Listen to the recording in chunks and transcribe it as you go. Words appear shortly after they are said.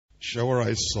Shall we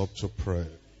rise up to pray?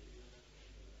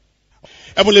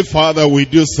 Heavenly Father, we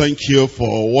do thank you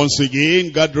for once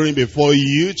again gathering before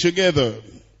you together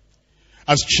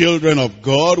as children of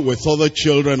God with other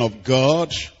children of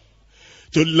God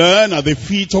to learn at the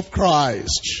feet of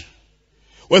Christ.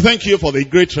 We thank you for the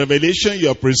great revelation you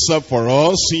have preserved for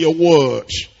us in your word,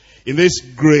 in this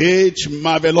great,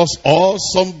 marvelous,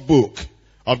 awesome book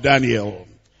of Daniel.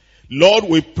 Lord,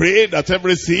 we pray that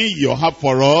everything you have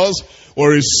for us will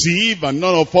receive and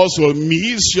none of us will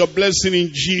miss your blessing in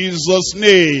Jesus'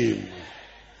 name.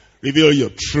 Reveal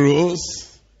your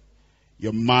truth,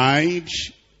 your mind,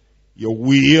 your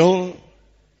will,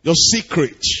 your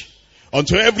secret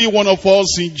unto every one of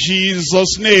us in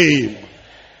Jesus' name.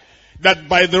 That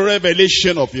by the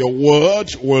revelation of your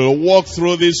word, we'll walk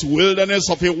through this wilderness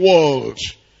of a world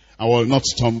and will not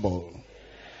stumble.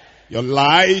 Your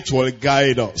light will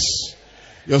guide us.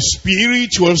 Your spirit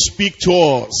will speak to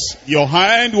us. Your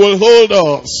hand will hold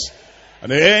us.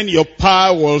 And then your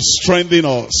power will strengthen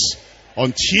us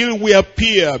until we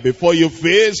appear before you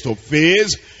face to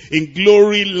face in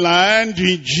glory land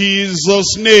in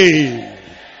Jesus' name.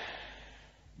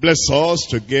 Bless us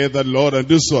together, Lord, and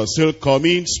those who are still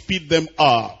coming, speed them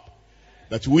up,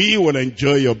 that we will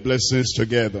enjoy your blessings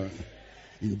together.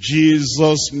 In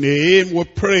Jesus' name we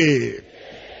pray.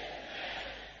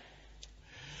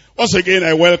 Once again,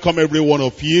 I welcome every one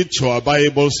of you to our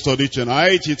Bible study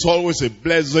tonight. It's always a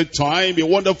blessed time, a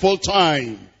wonderful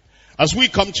time, as we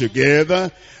come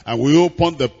together and we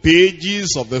open the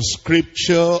pages of the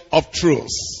scripture of truth.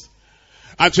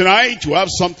 And tonight we have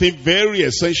something very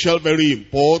essential, very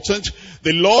important.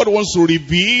 The Lord wants to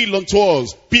reveal unto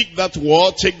us. Pick that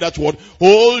word, take that word,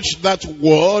 hold that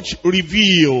word,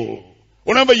 reveal.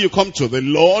 Whenever you come to the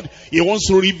Lord, He wants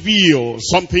to reveal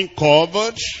something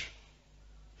covered,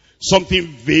 something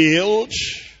veiled,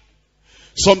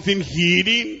 something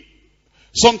hidden,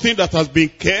 something that has been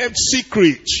kept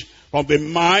secret from the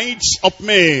minds of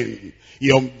men.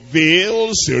 He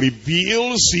unveils, He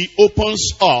reveals, He opens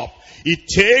up. He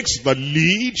takes the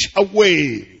lead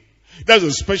away. That's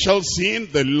a special thing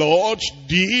the Lord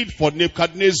did for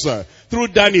Nebuchadnezzar through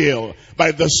Daniel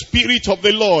by the Spirit of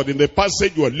the Lord in the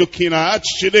passage we're looking at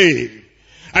today.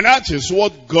 And that is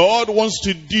what God wants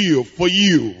to do for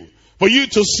you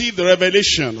to see the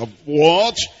revelation of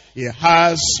what He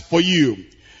has for you.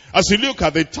 As you look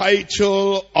at the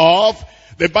title of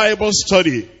the Bible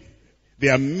study, The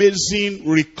Amazing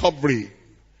Recovery,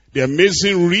 the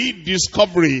Amazing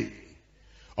Rediscovery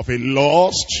of a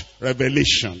Lost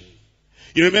Revelation.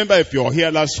 You remember, if you were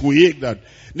here last week, that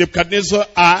Nebuchadnezzar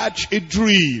had a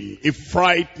dream, a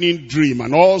frightening dream,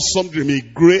 an awesome dream, a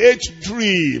great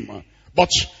dream.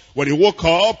 But when he woke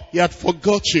up, he had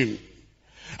forgotten.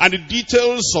 And the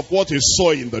details of what he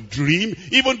saw in the dream,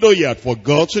 even though he had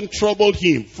forgotten, troubled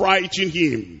him, frightened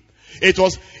him. It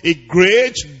was a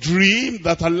great dream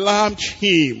that alarmed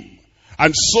him.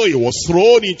 And so he was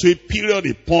thrown into a period,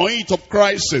 a point of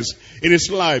crisis in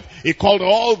his life. He called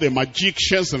all the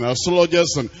magicians and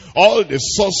astrologers and all the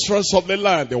sorcerers of the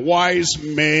land, the wise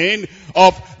men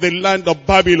of the land of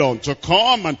Babylon, to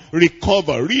come and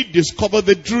rediscover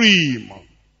the dream.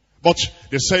 But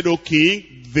they said, "O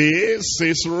king, this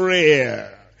is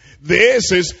rare.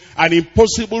 This is an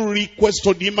impossible request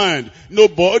to demand.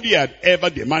 Nobody had ever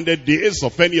demanded this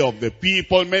of any of the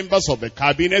people, members of the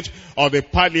cabinet or the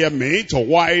parliament or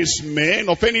wise men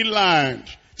of any land.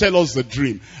 Tell us the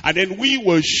dream, and then we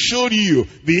will show you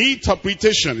the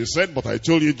interpretation." He said, "But I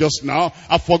told you just now,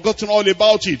 I've forgotten all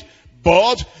about it.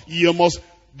 But you must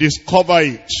discover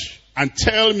it and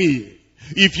tell me.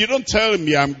 If you don't tell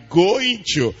me, I'm going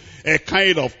to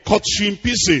kind of cut you in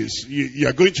pieces.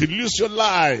 You're going to lose your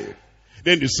life."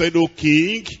 Then they said, "O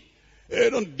king,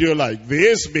 don't do like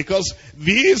this, because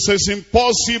this is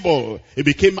impossible." He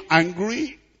became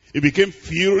angry. He became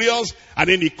furious. And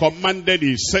then he commanded,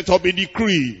 he set up a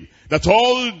decree that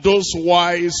all those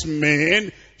wise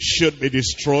men should be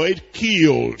destroyed,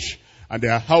 killed, and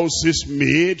their houses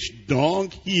made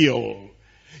dunghill.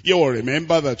 You will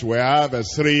remember that we have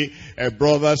three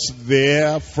brothers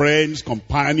there, friends,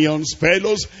 companions,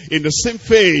 fellows in the same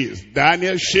faith: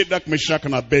 Daniel, Shadrach, Meshach,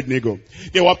 and Abednego.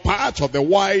 They were part of the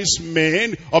wise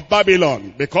men of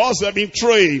Babylon because they had been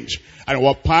trained, and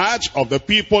were part of the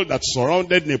people that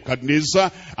surrounded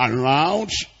Nebuchadnezzar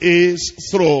around his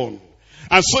throne.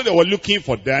 And so they were looking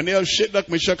for Daniel, Shadrach,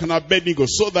 Meshach, and Abednego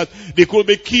so that they could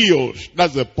be killed.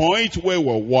 That's the point where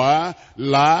we were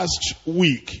last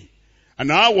week. And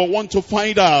now we want to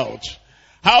find out,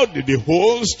 how did the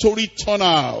whole story turn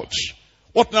out?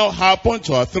 What now happened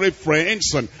to our three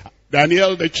friends and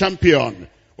Daniel the champion?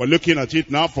 We're looking at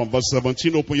it now from verse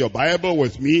 17. Open your Bible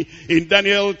with me in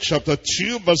Daniel chapter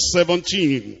 2, verse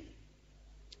 17.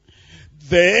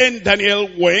 Then Daniel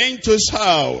went to his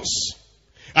house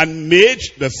and made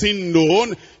the thing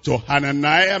known to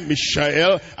Hananiah,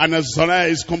 Mishael, and Azariah,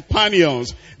 his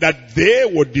companions, that they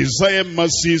would desire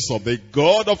mercies of the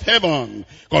God of heaven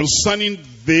concerning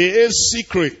this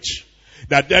secret,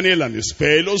 that Daniel and his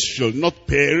fellows should not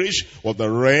perish with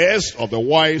the rest of the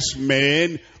wise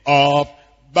men of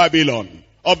Babylon.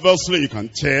 Obviously, you can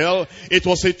tell it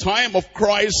was a time of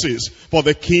crisis for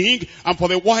the king and for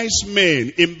the wise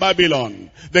men in Babylon.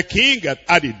 The king had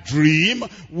had a dream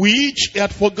which he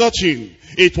had forgotten.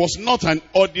 It was not an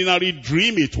ordinary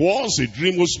dream. It was a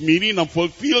dream whose meaning and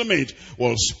fulfillment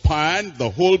will span the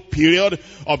whole period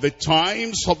of the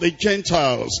times of the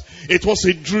Gentiles. It was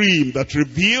a dream that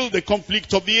revealed the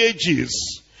conflict of the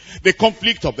ages. The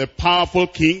conflict of the powerful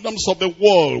kingdoms of the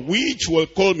world, which will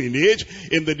culminate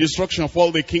in the destruction of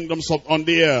all the kingdoms on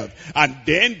the earth. And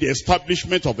then the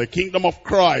establishment of the kingdom of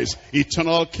Christ,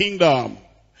 eternal kingdom.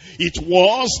 It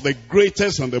was the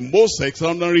greatest and the most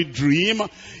extraordinary dream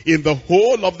in the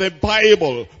whole of the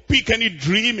Bible. Pick any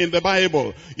dream in the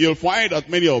Bible. You'll find that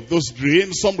many of those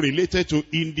dreams, some related to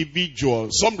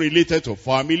individuals, some related to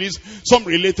families, some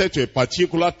related to a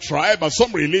particular tribe, and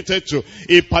some related to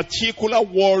a particular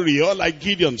warrior like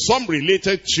Gideon, some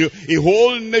related to a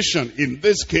whole nation. In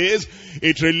this case,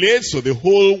 it relates to the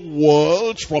whole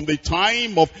world from the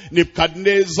time of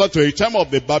Nebuchadnezzar to the time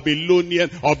of the Babylonian,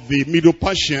 of the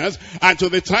Medo-Persians, and to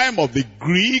the time of the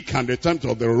Greek and the time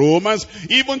of the Romans,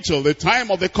 even till the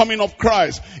time of the coming of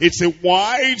Christ. It's a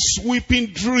wide sweeping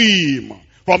dream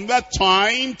from that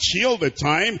time till the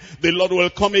time the Lord will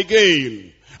come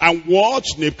again. And what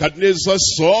Nebuchadnezzar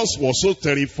saw was so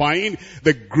terrifying,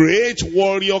 the great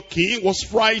warrior king was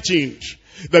frightened.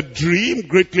 The dream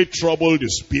greatly troubled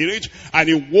his spirit, and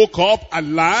he woke up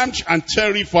alarmed and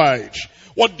terrified.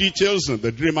 What details in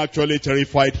the dream actually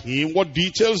terrified him? What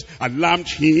details alarmed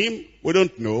him? We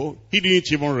don't know. He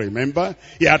didn't even remember.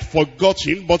 He had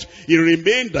forgotten, but he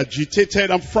remained agitated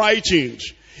and frightened.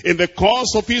 In the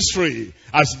course of history,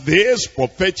 as this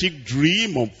prophetic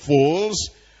dream unfolds,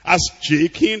 as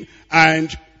shaking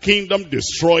and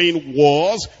kingdom-destroying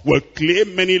wars will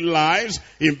claim many lives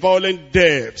in violent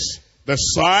deaths, the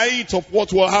sight of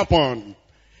what will happen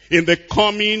in the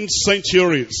coming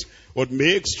centuries would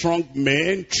make strong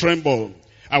men tremble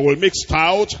and will make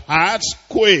stout hearts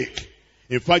quake.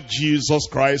 In fact, Jesus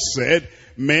Christ said,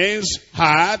 men's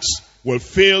hearts will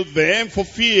fail them for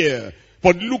fear.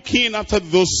 But looking after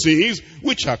those things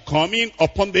which are coming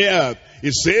upon the earth,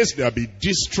 it says there will be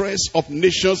distress of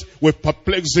nations with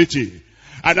perplexity.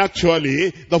 And actually,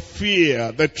 the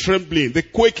fear, the trembling, the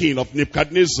quaking of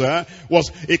Nebuchadnezzar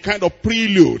was a kind of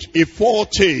prelude, a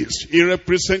foretaste, a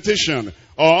representation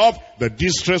of the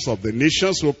distress of the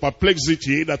nations with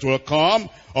perplexity that will come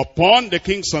upon the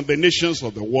kings and the nations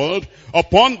of the world,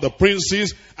 upon the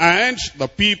princes and the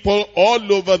people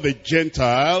all over the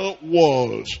Gentile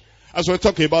world. As we're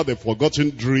talking about the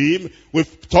forgotten dream,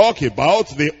 we've talked about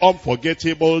the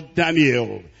unforgettable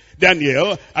Daniel.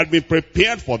 Daniel had been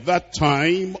prepared for that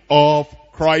time of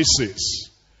crisis.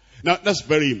 Now, that's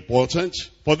very important.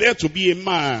 For there to be a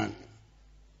man,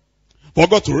 for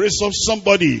God to raise up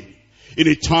somebody in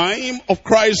a time of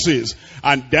crisis.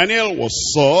 And Daniel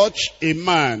was such a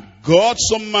man,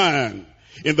 God's man,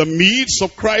 in the midst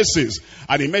of crisis.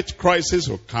 And he met crisis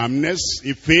with calmness.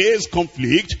 He faced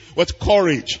conflict with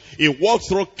courage. He walked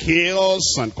through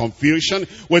chaos and confusion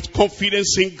with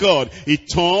confidence in God. He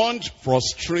turned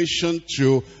frustration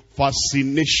to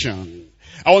fascination.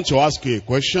 I want to ask you a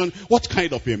question. What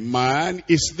kind of a man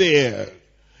is there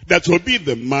that will be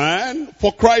the man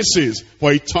for crisis,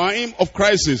 for a time of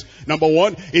crisis? Number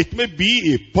one, it may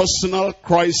be a personal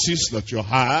crisis that you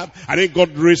have, and then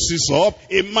God raises up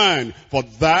a man for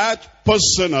that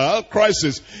personal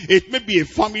crisis. It may be a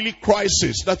family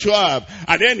crisis that you have,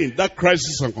 and then in that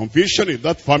crisis and confusion in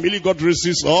that family, God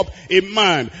raises up a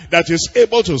man that is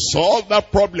able to solve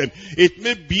that problem. It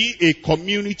may be a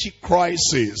community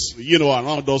crisis. You know,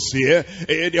 around us here,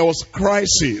 there was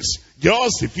crisis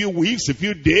just a few weeks, a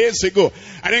few days ago.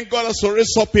 And then God has to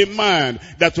raise up a man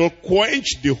that will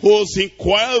quench the whole thing,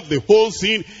 quell the whole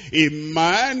thing. A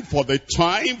man for the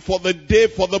time, for the day,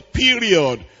 for the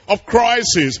period of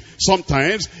crisis.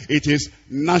 Sometimes it is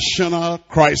national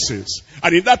crisis.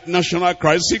 And in that national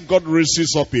crisis, God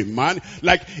raises up a man,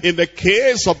 like in the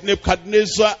case of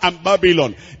Nebuchadnezzar and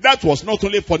Babylon. That was not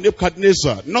only for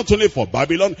Nebuchadnezzar, not only for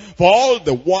Babylon, for all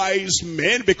the wise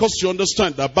men, because you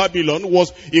understand that Babylon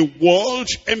was a world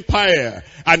empire.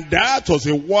 And that was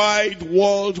a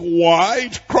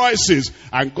worldwide crisis.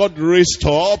 And God raised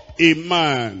up a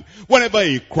man. Whenever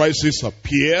a crisis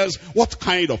appears, what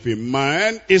kind of a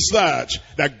man is that?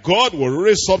 That God will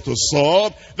raise up to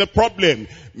solve the problem.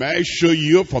 May I show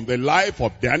you from the life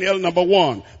of Daniel? Number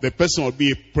one, the person will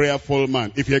be a prayerful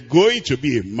man. If you're going to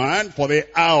be a man for the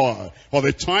hour, for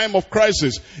the time of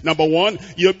crisis, number one,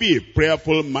 you'll be a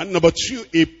prayerful man. Number two,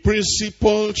 a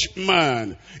principled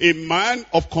man. A man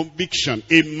of conviction.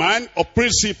 A man of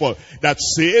principle that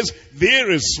says,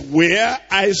 there is where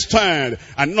I stand.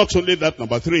 And not only that,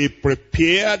 number three, a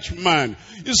prepared man.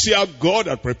 You see how God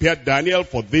had prepared Daniel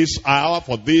for this hour,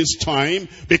 for this time,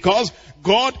 because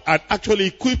God had actually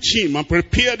equipped him and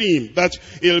prepared him that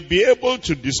he'll be able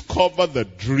to discover the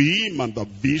dream and the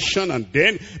vision and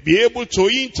then be able to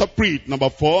interpret.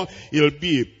 Number four, he'll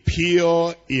be a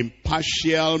pure,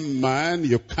 impartial man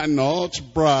you cannot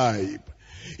bribe.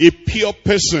 A pure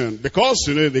person, because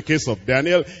you know in the case of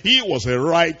Daniel, he was a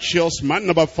righteous man.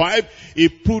 Number five, a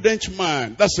prudent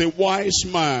man. That's a wise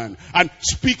man. And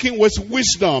speaking with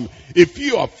wisdom. If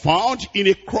you are found in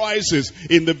a crisis,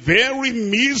 in the very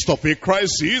midst of a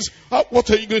crisis, what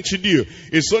are you going to do?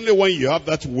 It's only when you have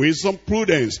that wisdom,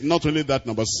 prudence. Not only that,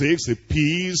 number six, a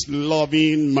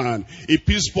peace-loving man. A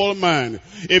peaceful man.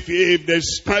 If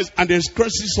there's crisis, and there's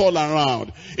crisis all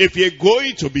around, if you're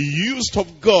going to be used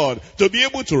of God to be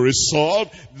able to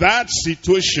resolve that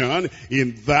situation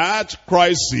in that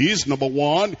crisis, number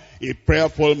one, a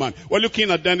prayerful man. We're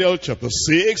looking at Daniel chapter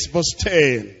 6, verse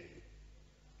 10.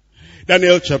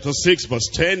 Daniel chapter 6 verse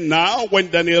 10. Now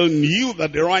when Daniel knew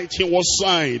that the writing was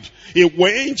signed, he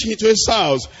went into his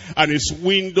house, and his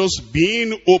windows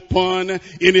being open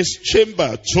in his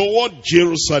chamber toward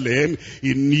Jerusalem,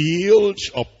 he kneeled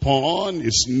upon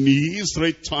his knees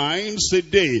 3 times a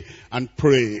day and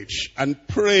prayed and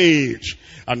prayed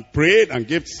and prayed and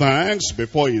gave thanks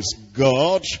before his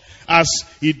God, as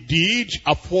he did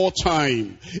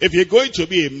aforetime. If you're going to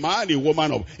be a man, a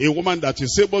woman that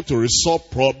is able to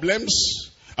resolve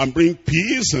problems and bring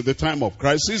peace in the time of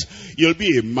crisis, you'll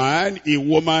be a man, a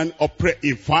woman of prayer.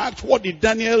 In fact, what did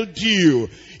Daniel do?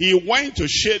 He went to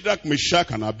Shadrach,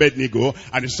 Meshach, and Abednego,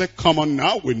 and he said, come on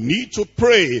now, we need to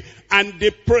pray. And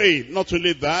they prayed. Not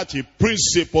only that, a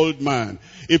principled man,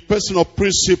 a person of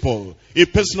principle, a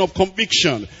person of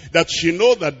conviction, that you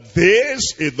know that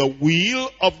this is the will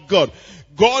of God.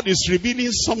 God is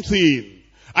revealing something,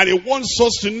 and he wants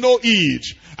us to know it.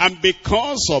 And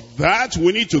because of that,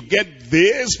 we need to get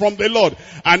this from the Lord.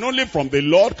 And only from the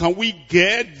Lord can we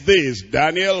get this.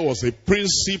 Daniel was a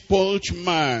principled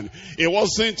man. He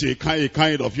wasn't a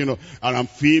kind of, an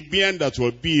amphibian that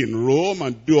will be in Rome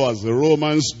and do as the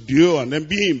Romans do, and then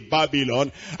be in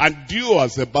Babylon and do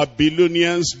as the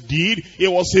Babylonians did. He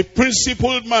was a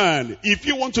principled man. If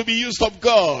you want to be used of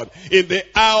God in the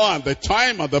hour and the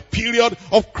time and the period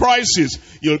of crisis,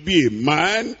 you'll be a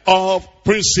man of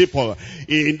principle.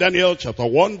 In Daniel chapter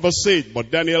 1 verse 8,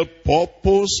 but Daniel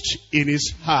purposed in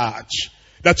his heart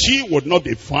that he would not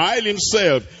defile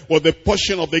himself with the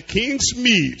portion of the king's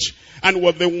meat and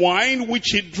with the wine which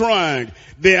he drank.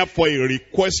 Therefore he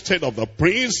requested of the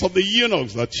prince of the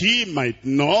eunuchs that he might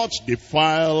not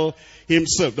defile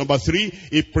himself. Number 3,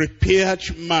 a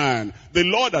prepared man. The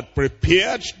Lord had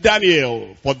prepared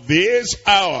Daniel for this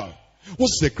hour.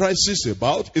 What's the crisis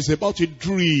about? It's about a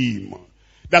dream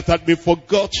that had been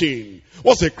forgotten.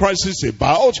 What's the crisis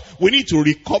about? We need to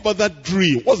recover that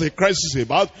dream. What's the crisis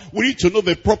about? We need to know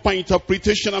the proper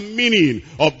interpretation and meaning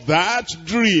of that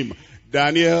dream.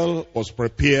 Daniel was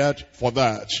prepared for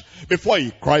that. Before a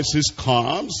crisis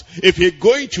comes, if you're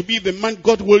going to be the man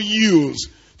God will use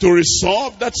to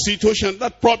resolve that situation,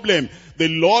 that problem, the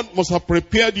Lord must have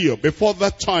prepared you before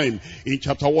that time. In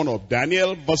chapter 1 of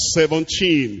Daniel, verse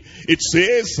 17, it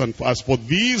says, and as for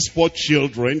these 4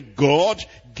 children, God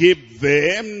gave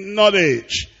them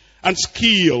knowledge and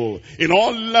skill in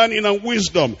all learning and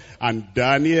wisdom. And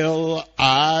Daniel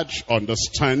had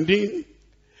understanding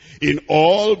in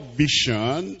all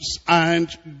visions and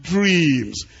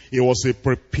dreams. He was a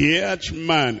prepared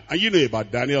man. And you know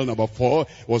about Daniel, number 4,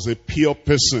 was a pure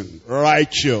person,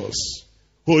 righteous,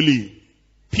 holy,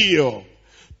 pure.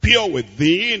 Pure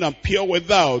within and pure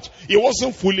without. He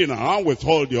wasn't fooling around with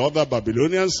all the other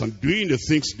Babylonians and doing the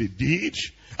things they did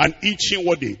and eating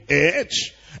what they ate.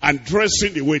 and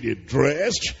dressing the way they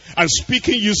dressed, and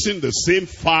speaking using the same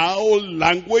foul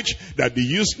language that they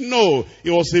used. No, he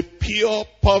was a pure,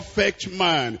 perfect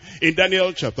man. In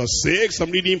Daniel chapter 6,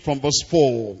 I'm reading from verse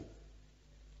 4.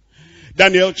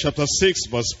 Daniel chapter 6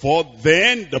 verse 4,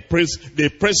 then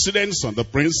the presidents and the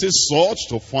princes sought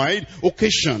to find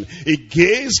occasion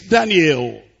against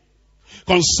Daniel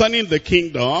concerning the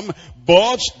kingdom,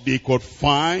 but they could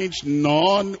find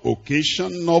none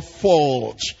occasion nor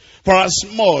fault. For as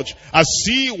much as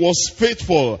he was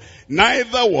faithful,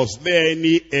 neither was there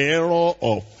any error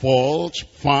or fault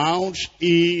found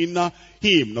in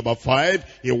him. Number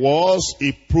 5, he was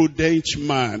a prudent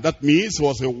man. That means he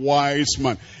was a wise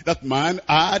man. That man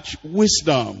had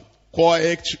wisdom,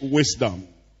 quiet wisdom,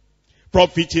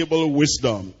 profitable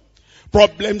wisdom,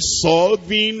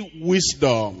 problem-solving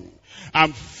wisdom,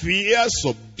 and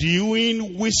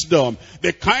fear-subduing wisdom.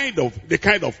 The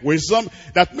kind of wisdom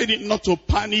that made him not to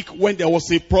panic when there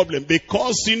was a problem,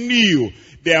 because he knew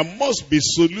there must be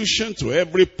solution to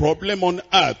every problem on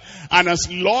earth. And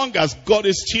as long as God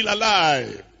is still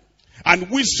alive, and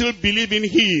we still believe in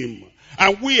him,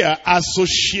 and we are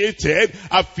associated,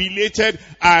 affiliated,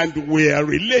 and we are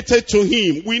related to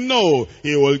him, we know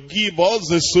he will give us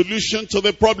the solution to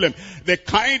the problem. The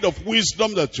kind of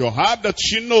wisdom that you have, that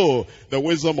you know, the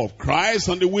wisdom of Christ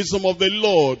and the wisdom of the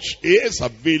Lord is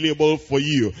available for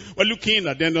you. We're looking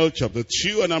at Daniel chapter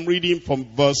 2, and I'm reading from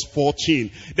verse 14.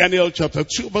 Daniel chapter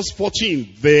 2, verse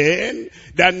 14. Then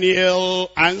Daniel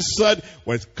answered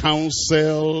with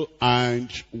counsel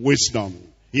and wisdom.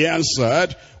 He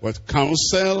answered with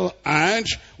counsel and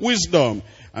wisdom.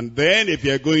 And then if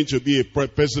you're going to be a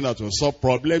person that will solve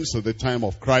problems at the time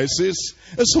of crisis,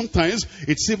 sometimes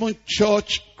it's even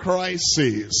church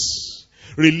crisis,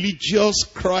 religious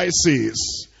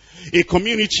crisis, a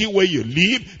community where you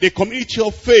live, the community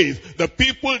of faith, the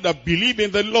people that believe in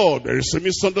the Lord. There is a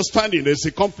misunderstanding, there is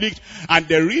a conflict, and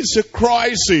there is a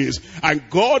crisis. And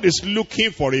God is looking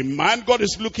for a man, God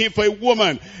is looking for a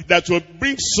woman that will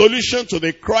bring solution to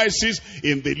the crisis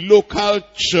in the local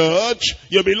church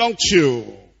you belong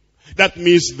to. That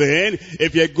means then,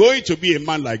 if you're going to be a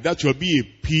man like that, you'll be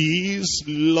a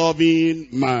peace-loving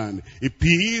man, a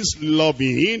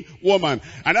peace-loving woman.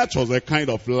 And that was the kind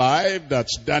of life that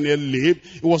Daniel lived.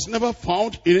 It was never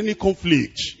found in any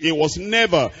conflict. It was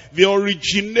never the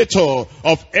originator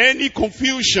of any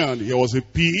confusion. He was a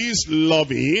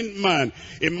peace-loving man.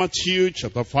 In Matthew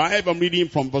chapter 5, I'm reading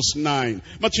from verse 9.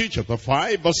 Matthew chapter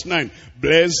 5, verse 9.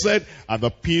 Blessed are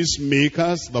the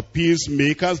peacemakers, the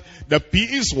peacemakers. The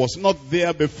peace was not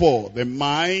there before. The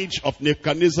mind of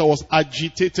Nebuchadnezzar was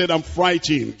agitated and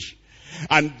frightened.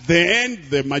 And then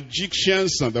the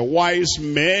magicians and the wise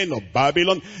men of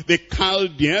Babylon, the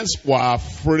Chaldeans, were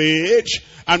afraid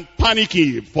and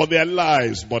panicky for their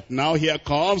lives. But now here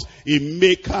comes a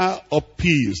maker of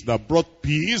peace that brought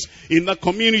peace in the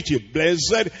community.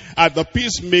 Blessed are the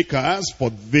peacemakers,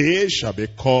 for they shall be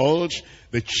called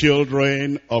the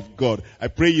children of God. I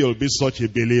pray you'll be such a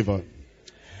believer,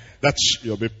 that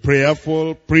you'll be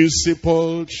prayerful,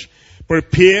 principled,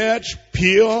 prepared,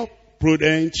 pure,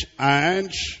 prudent,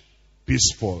 and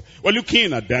peaceful. We're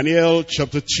looking at Daniel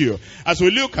chapter 2. As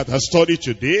we look at our study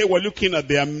today, we're looking at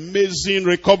the amazing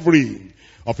recovery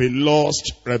of a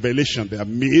lost revelation. The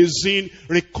amazing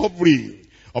recovery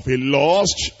of a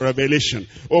lost revelation.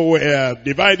 We're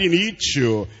dividing it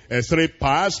to 3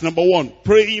 parts. Number 1,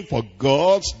 praying for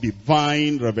God's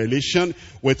divine revelation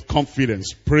with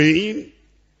confidence. Praying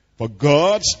for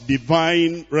God's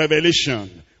divine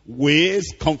revelation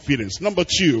with confidence. Number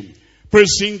 2,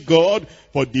 praising God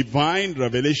for divine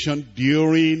revelation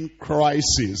during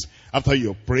crisis. After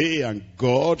you pray and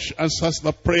God answers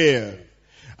the prayer.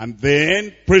 And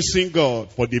then praising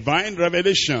God for divine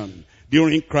revelation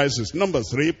during crisis. Number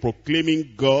 3,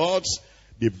 proclaiming God's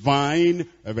divine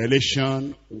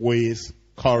revelation with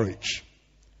courage.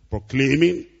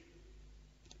 Proclaiming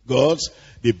God's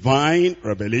divine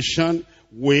revelation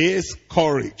with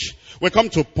courage. We come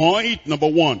to point number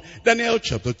 1. Daniel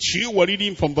chapter 2, we're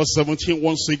reading from verse 17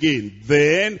 once again.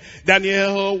 Then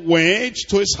Daniel went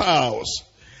to his house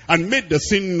and made the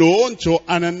thing known to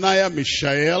Ananiah,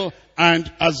 Mishael,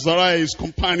 and Azariah, his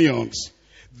companions,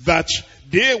 that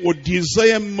they would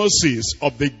desire mercies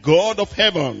of the God of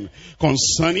heaven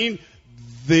concerning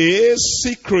this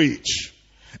secret,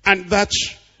 and that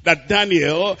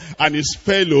Daniel and his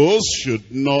fellows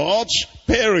should not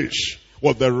perish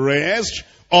with the rest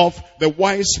of the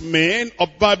wise men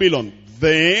of Babylon.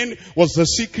 Then was the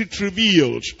secret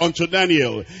revealed unto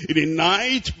Daniel in a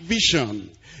night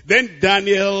vision. Then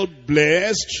Daniel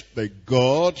blessed the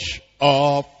God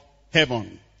of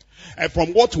heaven.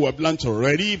 From what we have learned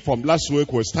already, from last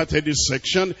week we started this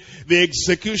section, the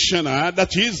executioner,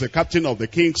 that is the captain of the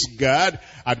king's guard,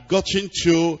 had gotten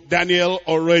to Daniel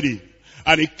already.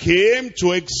 And he came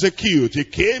to execute, he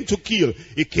came to kill,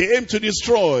 he came to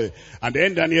destroy. And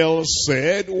then Daniel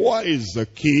said, why is the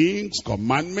king's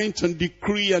commandment and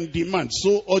decree and demand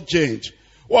so urgent?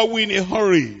 Why are we in a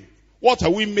hurry? What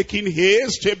are we making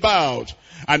haste about?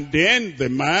 And then the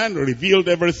man revealed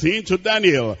everything to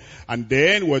Daniel. And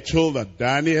then we're told that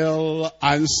Daniel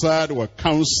answered with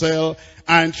counsel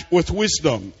and with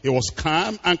wisdom. He was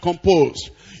calm and composed.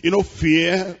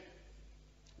 Fear,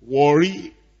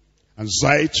 worry,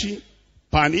 anxiety,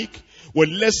 panic will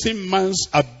lessen man's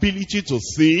ability to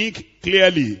think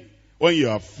clearly. When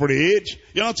you're afraid,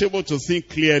 you're not able to think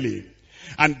clearly.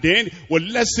 And then will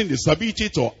lessen his ability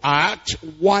to act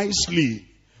wisely.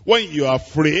 When you're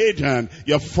afraid and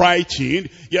you're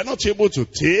frightened, you're not able to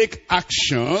take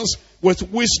actions with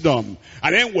wisdom.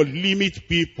 And then will limit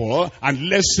people and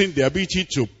lessen the ability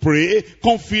to pray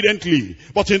confidently.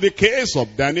 But in the case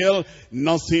of Daniel,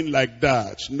 nothing like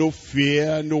that. No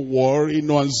fear, no worry,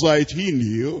 no anxiety. He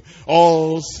knew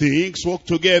all things work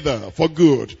together for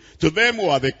good. To them who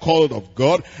are the called of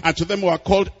God, and to them who are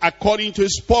called according to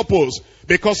his purpose.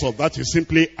 Because of that, he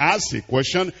simply asked the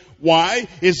question, why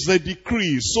is the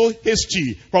decree so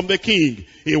hasty from the king?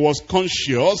 He was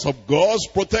conscious of God's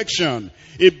protection.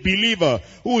 A believer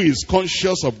who is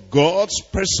conscious of God's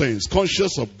presence,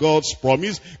 conscious of God's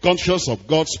promise, conscious of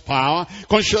God's power,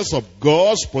 conscious of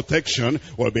God's protection,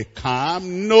 will be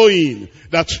calm, knowing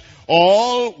that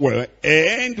all will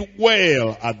end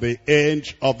well at the end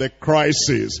of the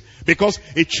crisis. Because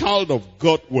a child of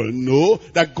God will know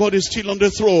that God is still on the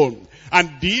throne.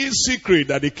 And this secret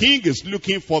that the king is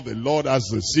looking for, the Lord has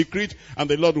the secret, and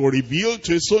the Lord will reveal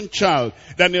to his own child.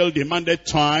 Daniel demanded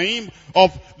time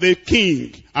of the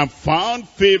king and found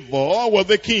favor with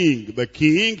the king. The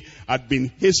king had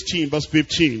been hasty in verse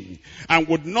 15 and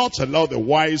would not allow the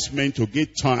wise men to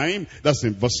get time. That's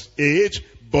in verse 8.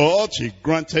 But he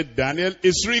granted Daniel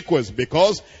his request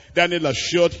because Daniel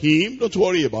assured him, don't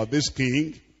worry about this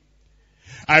king.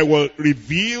 I will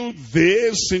reveal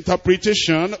this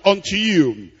interpretation unto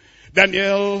you.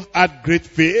 Daniel had great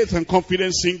faith and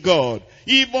confidence in God.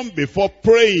 Even before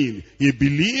praying, he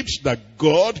believed that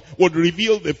God would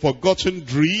reveal the forgotten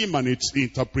dream and its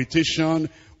interpretation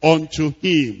unto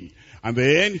him. And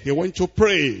then he went to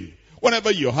pray.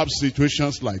 Whenever you have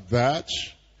situations like that,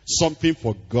 something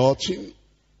forgotten,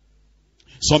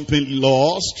 something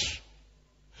lost,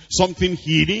 something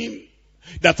hidden,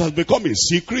 that has become a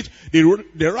secret,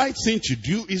 the right thing to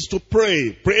do is to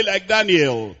pray. Pray like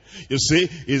Daniel. You say,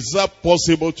 is that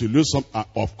possible to lose some?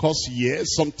 Of course,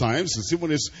 yes. Sometimes it's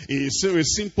even a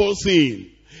simple thing.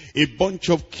 A bunch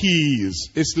of keys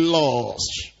is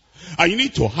lost. And you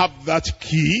need to have that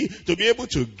key to be able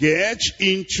to get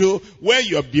into where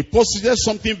you have deposited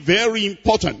something very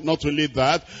important. Not only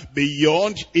that,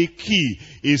 beyond a key,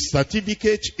 a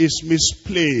certificate is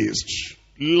misplaced,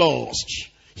 lost,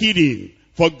 hidden,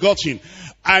 forgotten.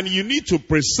 And you need to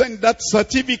present that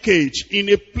certificate in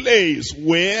a place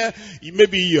where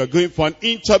maybe you are going for an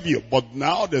interview, but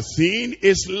now the thing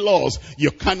is lost.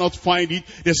 You cannot find it.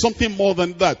 There's something more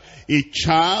than that. A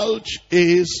child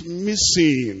is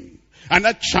missing. And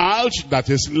that child that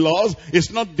is lost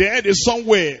is not dead, it's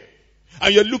somewhere.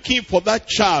 And you're looking for that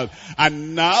child.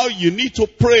 And now you need to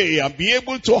pray and be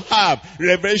able to have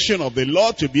revelation of the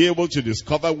Lord to be able to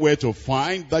discover where to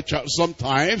find that child.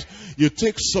 Sometimes you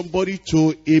take somebody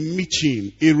to a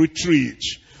meeting, a retreat,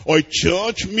 or a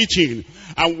church meeting.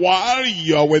 And while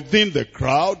you are within the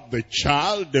crowd, the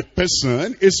child, the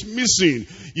person is missing.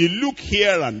 You look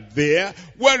here and there.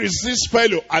 Where is this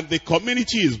fellow? And the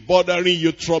community is bothering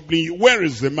you, troubling you. Where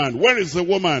is the man? Where is the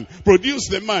woman? Produce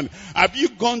the man. Have you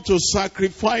gone to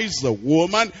sacrifice the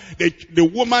woman? The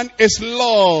woman is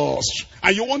lost.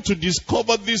 And you want to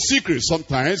discover this secret.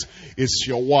 Sometimes it's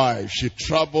your wife. She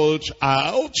traveled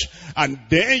out. And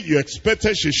then you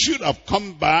expected she should have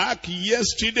come back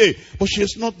yesterday. But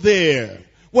she's not there.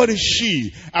 Where is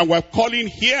she? And we're calling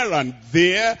here and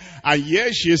there, and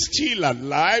yes, she's still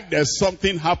alive. There's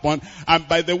something happened. And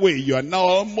by the way, you are now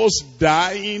almost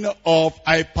dying of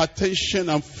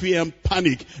hypertension and fear and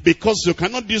panic because you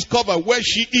cannot discover where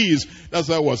she is. That's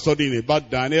why we're studying about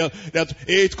Daniel, that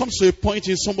it comes to a point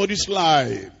in somebody's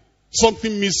life.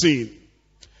 Something missing,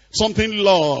 something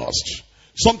lost,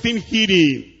 something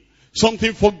hidden,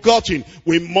 something forgotten.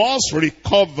 We must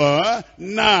recover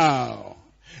now.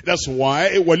 That's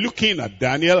why we're looking at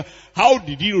Daniel. How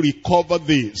did he recover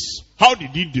this? How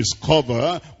did he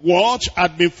discover what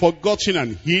had been forgotten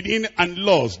and hidden and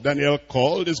lost? Daniel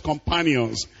called his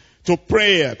companions to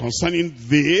prayer concerning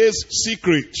this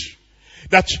secret.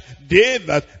 That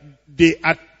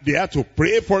they had to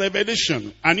pray for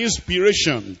revelation and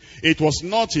inspiration. It was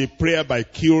not a prayer by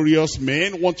curious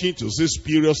men wanting to see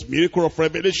spurious miracle of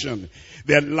revelation.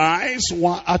 Their lives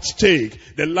were at stake.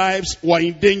 Their lives were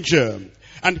in danger.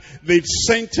 And the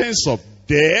sentence of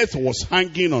death was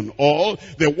hanging on all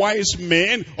the wise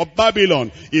men of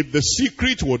Babylon. If the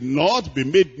secret would not be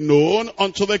made known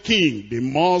unto the king, they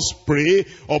must pray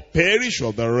or perish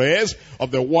of the rest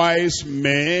of the wise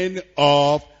men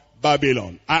of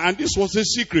Babylon. And this was a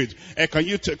secret. Can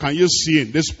you see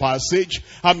in this passage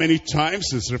how many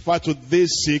times it's referred to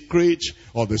this secret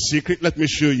or the secret? Let me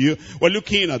show you. We're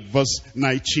looking at verse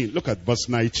 19. Look at verse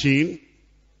 19.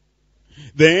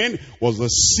 Then was the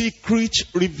secret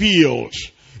revealed.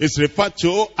 It's referred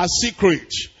to as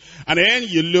secret. And then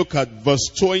you look at verse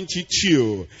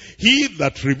 22. He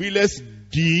that revealeth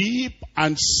deep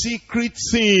and secret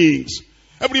things.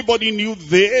 Everybody knew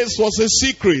this was a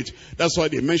secret. That's why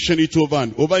they mention it over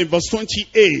and over. In verse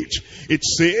 28, it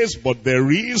says, but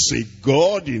there is a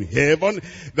God in heaven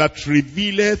that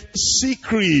revealeth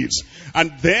secrets.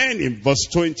 And then in verse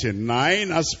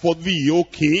 29, as for thee, O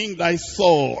king, thy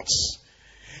thoughts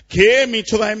came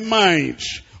into thy mind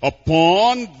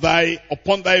upon thy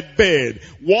bed,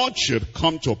 what should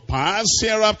come to pass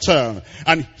hereafter?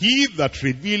 And he that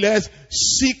revealeth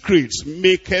secrets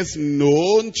maketh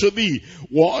known to thee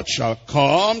what shall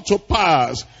come to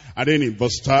pass. And then in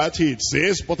verse 30 it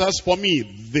says, but as for me,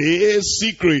 this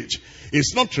secret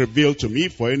is not revealed to me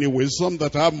for any wisdom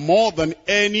that I have more than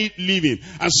any living.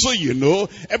 And so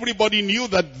everybody knew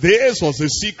that this was a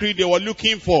secret they were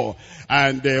looking for.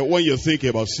 And when you think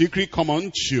about secret, come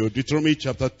on to Deuteronomy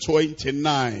chapter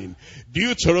 29.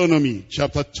 Deuteronomy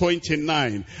chapter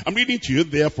 29. I'm reading to you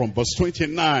there from verse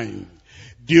 29.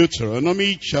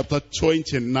 Deuteronomy chapter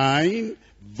 29,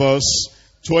 verse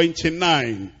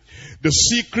 29. The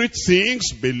secret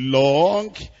things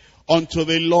belong unto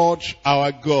the Lord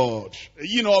our God.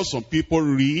 Some people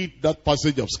read that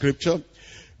passage of scripture.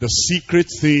 The secret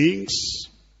things,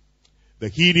 the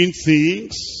hidden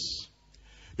things,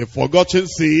 the forgotten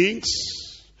things,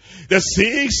 the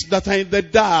things that are in the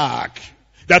dark,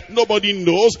 that nobody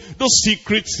knows. Those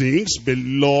secret things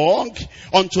belong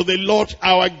unto the Lord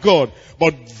our God.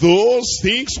 But those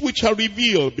things which are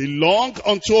revealed belong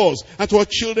unto us and to our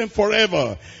children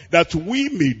forever, that we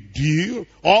may do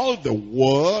all the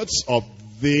words of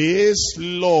this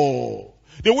law.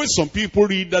 The way some people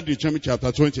read that Deuteronomy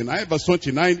chapter 29, verse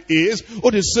 29 is,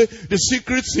 they say the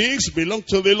secret things belong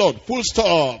to the Lord. Full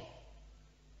stop.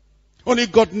 Only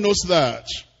God knows that.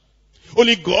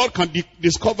 Only God can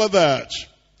discover that.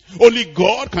 Only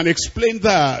God can explain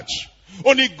that.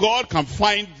 Only God can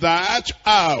find that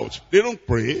out. They don't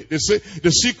pray. They say the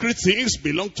secret things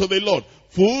belong to the Lord.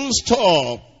 Full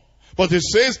stop. But it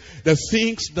says the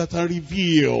things that are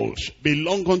revealed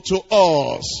belong unto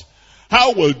us.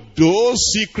 How will those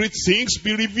secret things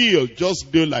be revealed?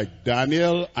 Just do like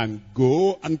Daniel and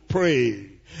go and pray.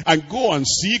 And go and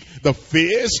seek the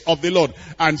face of the Lord.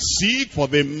 And seek for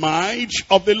the mind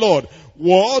of the Lord.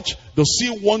 What does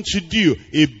he want to do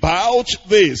about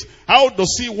this? How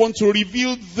does he want to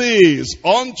reveal this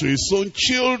unto his own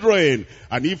children?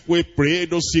 And if we pray,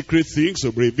 those secret things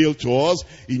will be revealed to us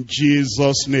in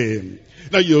Jesus' name.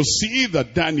 Now you'll see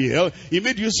that Daniel, he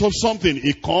made use of something.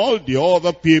 He called the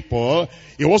other people.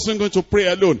 He wasn't going to pray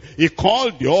alone. He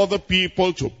called the other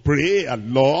people to pray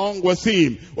along with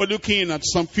him. We're looking at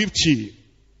Psalm 50.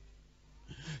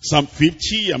 Psalm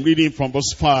 50, I'm reading from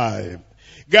verse 5.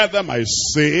 Gather my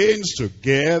saints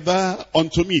together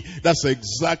unto me. That's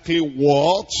exactly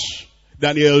what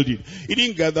Daniel did. He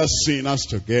didn't gather sinners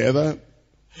together.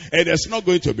 And there's not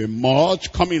going to be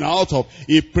much coming out of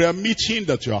a prayer meeting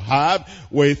that you have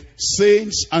with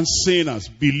saints and sinners,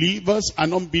 believers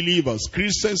and unbelievers,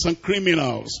 Christians and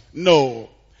criminals. No.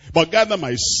 But gather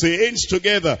my saints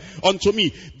together unto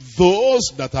me, those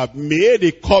that have made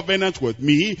a covenant with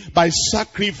me by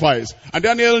sacrifice. And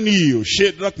Daniel knew,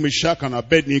 Shadrach, Meshach, and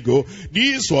Abednego,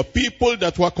 these were people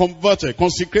that were converted,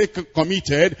 consecrated,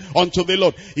 committed unto the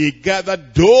Lord. He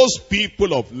gathered those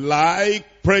people of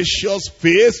like precious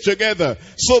faith together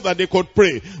so that they could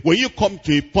pray. When you come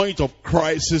to a point of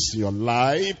crisis in your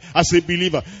life as a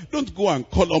believer, don't go and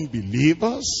call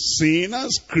unbelievers,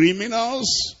 sinners,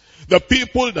 criminals. The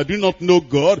people that do not know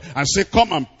God and say,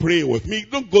 come and pray with me.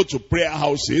 Don't go to prayer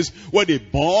houses where they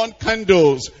burn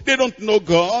candles. They don't know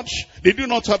God. They do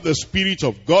not have the Spirit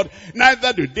of God.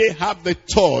 Neither do they have the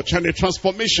touch and the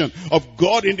transformation of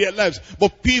God in their lives.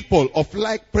 But people of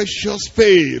like precious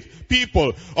faith,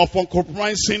 people of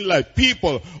uncompromising life,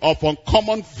 people of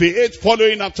uncommon faith,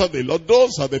 following after the Lord,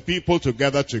 those are the people to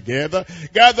gather together.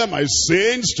 Gather my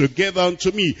saints together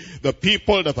unto me, the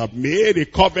people that have made a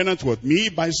covenant with me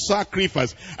by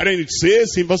sacrifice. And then it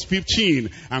says in verse 15,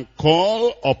 and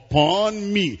call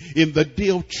upon me in the day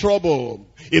of trouble,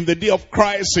 in the day of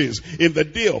crisis, in the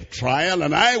day of trial,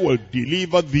 and I will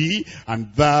deliver thee,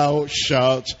 and thou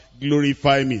shalt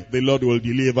glorify me. The Lord will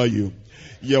deliver you.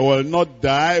 You will not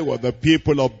die with the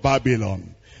people of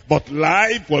Babylon, but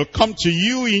life will come to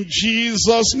you in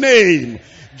Jesus' name.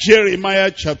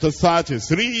 Jeremiah chapter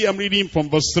 33, I'm reading from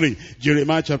verse 3.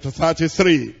 Jeremiah chapter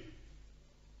 33,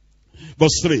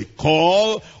 verse 3.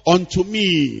 Call unto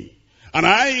me, and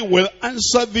I will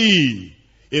answer thee.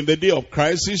 In the day of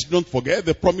crisis, don't forget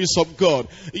the promise of God.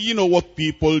 You know what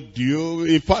people do?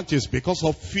 In fact, it's because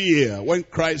of fear. When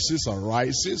crisis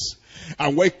arises,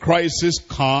 and when crisis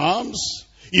comes,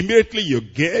 immediately you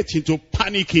get into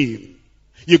panicking.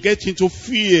 You get into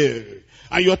fear.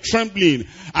 And you're trembling.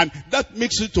 And that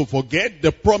makes you to forget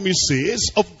the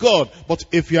promises of God. But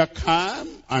if you are calm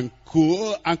and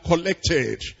cool and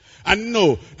collected, and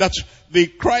know that the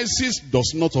crisis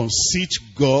does not unseat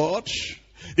God,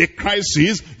 the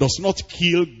crisis does not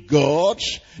kill God,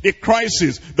 the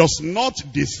crisis does not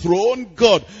dethrone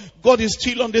God. God is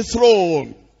still on the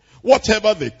throne.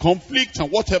 Whatever the conflict and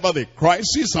whatever the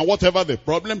crisis and whatever the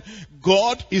problem,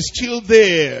 God is still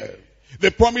there.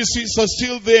 The promises are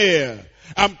still there.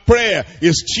 And prayer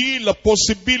is still a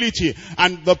possibility.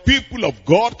 And the people of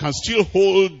God can still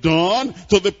hold on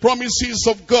to the promises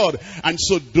of God. And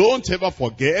so don't ever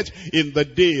forget, in the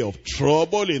day of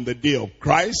trouble, in the day of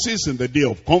crisis, in the day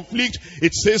of conflict,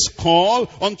 it says, call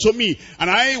unto me, and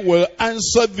I will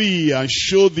answer thee and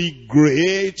show thee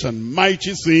great and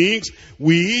mighty things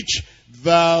which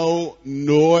thou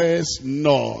knowest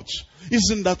not.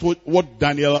 Isn't that what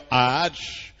Daniel had?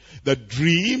 The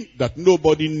dream that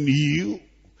nobody knew,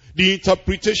 the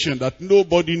interpretation that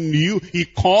nobody knew. He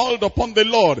called upon the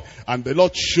Lord, and the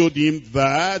Lord showed him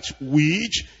that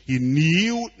which he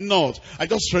knew not. I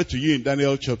just read to you in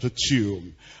Daniel chapter 2,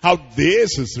 how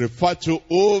this is referred to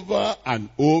over and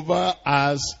over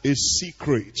as a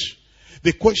secret.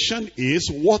 The question is,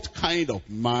 what kind of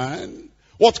man,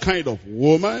 what kind of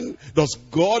woman does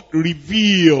God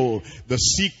reveal the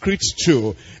secrets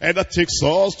to? And that takes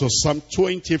us to Psalm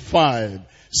 25.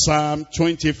 Psalm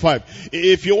 25.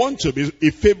 If you want to be a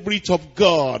favorite of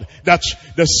God, that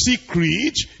the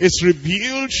secret is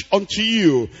revealed unto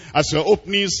you. As you're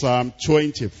opening Psalm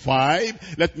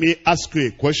 25, let me ask you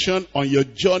a question on your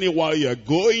journey while you're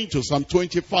going to Psalm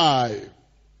 25.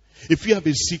 If you have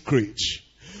a secret,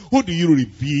 who do you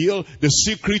reveal the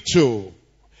secret to?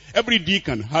 Every Dick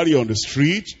and Harry on the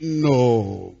street?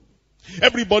 No.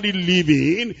 Everybody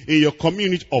living in your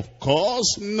community? Of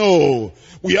course, no.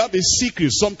 We have a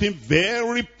secret, something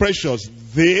very precious.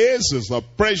 This is a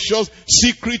precious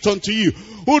secret unto you.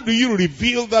 Who do you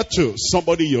reveal that to?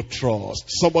 Somebody you trust,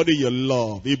 somebody you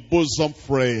love, a bosom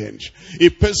friend, a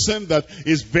person that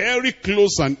is very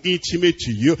close and intimate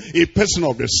to you, a person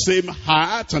of the same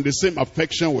heart and the same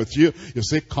affection with you. You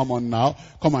say, come on now,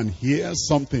 come and hear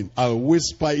something. I'll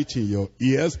whisper it in your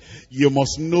ears. You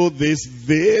must know this.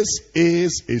 This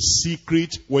is a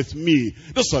secret with me.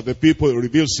 Those are the people who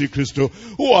reveal secrets to.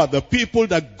 Who are the people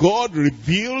that God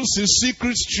reveals his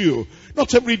secrets to?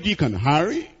 Not every Dick and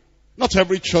Harry. Not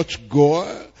every church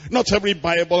goer, not every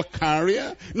Bible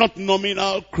carrier, not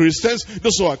nominal Christians,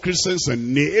 those who are Christians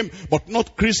in name, but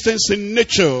not Christians in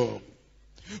nature.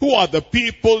 Who are the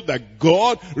people that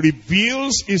God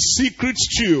reveals his secrets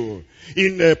to?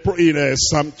 In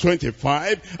Psalm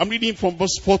 25, I'm reading from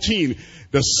verse 14.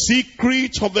 The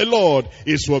secret of the Lord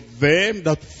is with them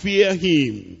that fear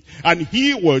him, and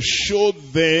he will show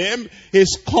them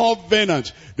his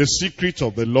covenant. The secret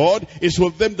of the Lord is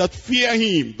with them that fear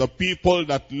him. The people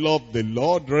that love the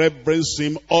Lord, reverence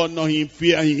him, honor him,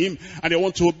 fear him, and they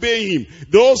want to obey him.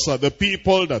 Those are the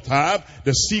people that have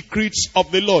the secrets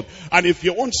of the Lord. And if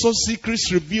you want some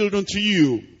secrets revealed unto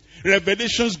you,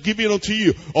 revelations given unto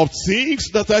you of things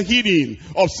that are hidden,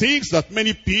 of things that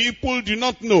many people do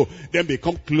not know, then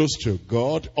become close to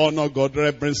God, honor God,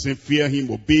 reverence him, fear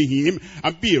him, obey him,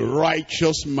 and be a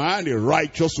righteous man, a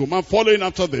righteous woman, following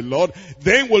after the Lord.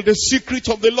 Then will the secret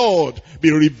of the Lord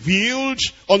be revealed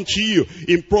unto you.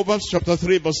 In Proverbs chapter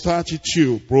 3 verse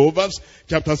 32. Proverbs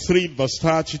chapter 3 verse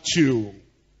 32.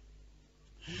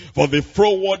 For the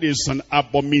froward is an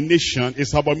abomination,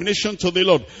 to the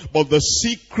Lord. But a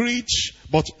secret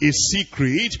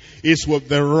is with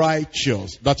the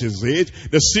righteous. That is it.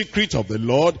 The secret of the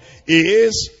Lord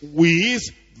is with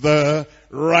the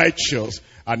righteous.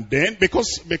 And then,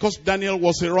 because Daniel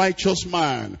was a righteous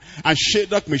man, and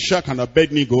Shadrach, Meshach, and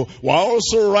Abednego were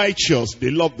also righteous, they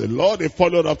loved the Lord, they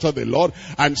followed after the Lord,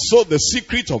 and so the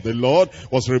secret of the Lord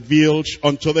was revealed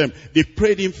unto them. They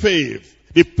prayed in faith.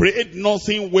 They prayed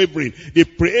nothing wavering. They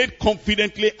prayed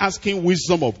confidently, asking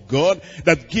wisdom of God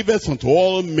that giveth unto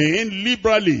all men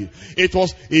liberally. It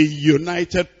was a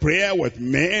united prayer with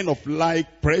men of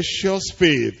like precious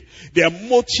faith. Their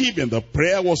motive in the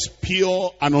prayer was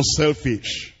pure and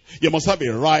unselfish. You must have a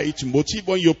right motive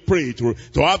when you pray to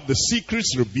have the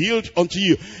secrets revealed unto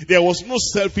you. There was no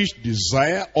selfish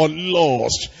desire or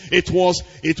lust. It was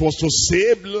to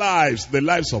save lives, the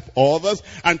lives of others,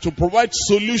 and to provide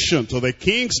solution to the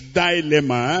king's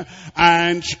dilemma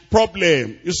and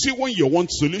problem. You see, when you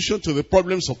want solution to the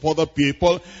problems of other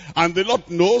people, and the Lord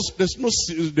knows there's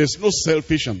no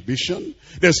selfish ambition,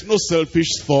 there's no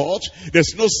selfish thought,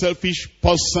 there's no selfish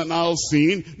personal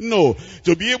sin. No,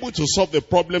 to be able to solve the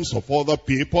problems of other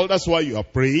people, that's why you are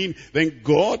praying. Then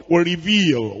God will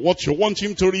reveal what you want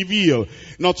him to reveal.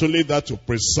 Not only that, to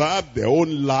preserve their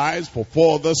own lives for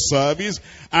further service,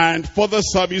 and further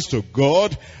service to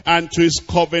God and to his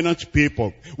covenant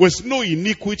people, with no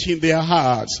iniquity in their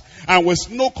hearts, and with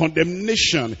no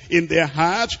condemnation in their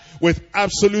hearts, with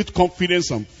absolute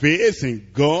confidence and faith in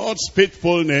God's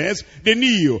faithfulness. They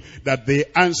knew that the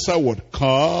answer would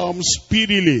come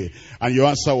speedily, and your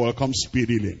answer will come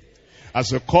speedily. As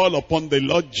you call upon the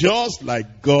Lord, just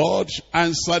like God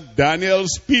answered Daniel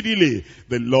speedily,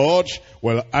 the Lord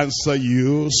will answer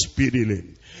you speedily.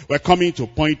 We're coming to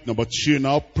point number 2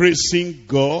 now, praising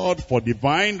God for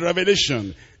divine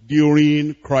revelation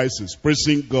during crisis.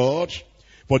 Praising God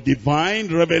for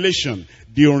divine revelation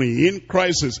during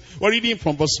crisis. We're reading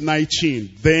from verse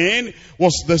 19. Then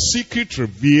was the secret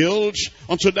revealed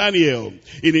unto Daniel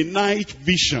in a night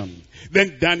vision.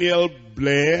 Then Daniel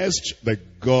blessed the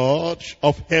God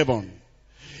of heaven.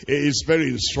 It is very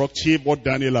instructive what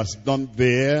Daniel has done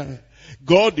there.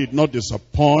 God did not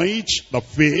disappoint the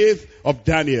faith of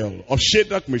Daniel, of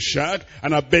Shadrach, Meshach,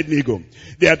 and Abednego.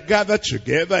 They had gathered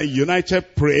together in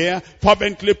united prayer,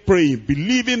 fervently praying,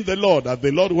 believing the Lord, that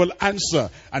the Lord will answer.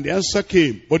 And the answer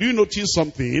came. But you notice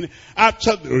something?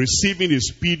 After receiving a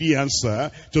speedy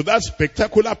answer to that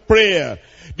spectacular prayer,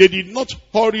 they did not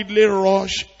hurriedly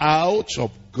rush out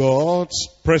of God's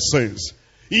presence,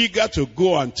 eager to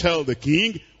go and tell the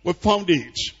king, we found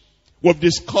it, we've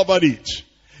discovered it.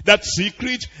 That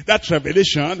secret, that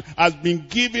revelation has been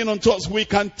given unto us. We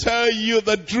can tell you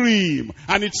the dream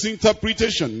and its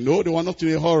interpretation. No, they were not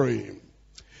in a hurry.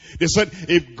 They said,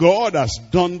 if God has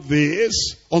done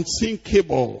this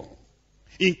unthinkable,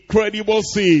 incredible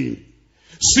thing,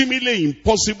 seemingly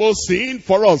impossible thing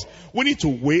for us, we need to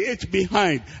wait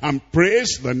behind and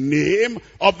praise the name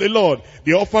of the Lord.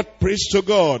 They offered praise to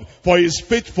God for his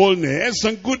faithfulness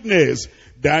and goodness.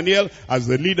 Daniel, as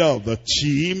the leader of the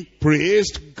team,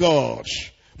 praised God.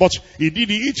 But he did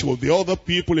it with the other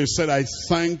people. He said, I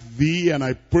thank thee and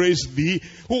I praise thee,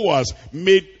 who has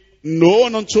made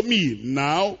known unto me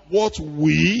now what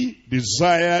we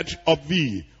desired of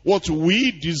thee. What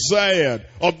we desired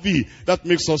of thee. That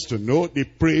makes us to know they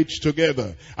prayed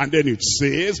together. And then it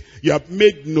says, you have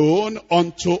made known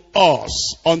unto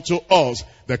us,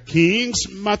 the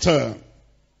king's matter.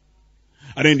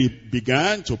 And then he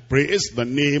began to praise the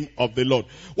name of the Lord.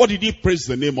 What did he praise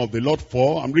the name of the Lord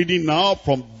for? I'm reading now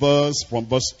from verse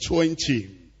 20.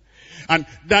 And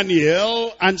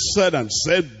Daniel answered and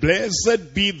said,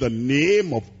 blessed be the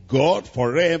name of God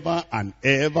forever and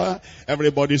ever.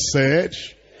 Everybody said,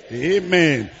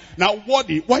 amen. Now, why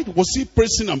was he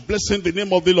praising and blessing the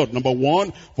name of the Lord? Number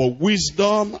 1, for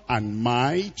wisdom and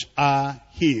might are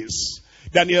his.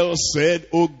 Daniel said,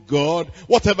 oh God,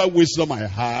 whatever wisdom I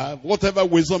have, whatever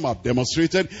wisdom I've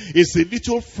demonstrated, is a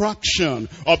little fraction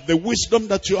of the wisdom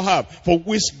that you have. For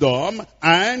wisdom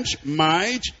and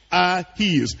might are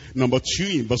his. Number 2,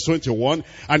 in verse 21,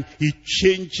 and he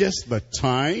changes the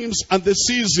times and the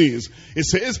seasons. It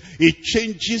says, he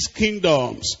changes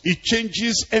kingdoms, he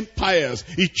changes empires,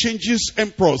 he changes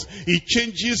emperors, he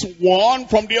changes one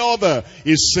from the other.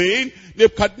 He's saying,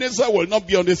 Nebuchadnezzar will not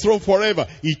be on the throne forever.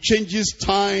 He changes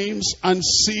times and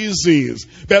seasons.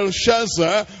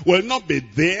 Belshazzar will not be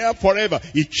there forever.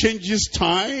 He changes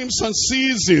times and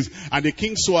seasons. And the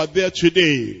kings who are there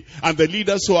today, and the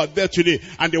leaders who are there today,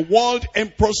 and the the world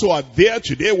emperors who are there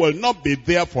today will not be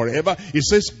there forever. He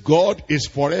says God is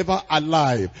forever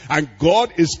alive. And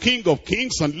God is King of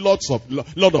kings and Lord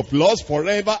of lords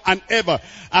forever and ever.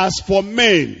 As for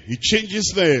men, he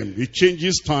changes them. He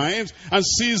changes times and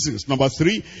seasons. Number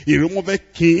 3, he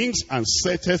removeth kings and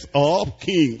setteth up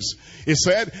kings. He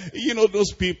said, you know,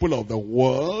 those people of the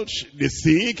world, they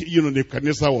think, you know,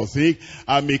 Nebuchadnezzar will think,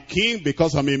 I'm a king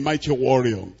because I'm a mighty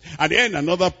warrior. And then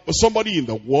somebody in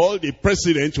the world, the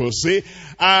president will say,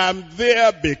 I'm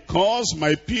there because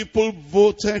my people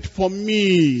voted for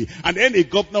me. And then a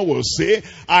governor will say,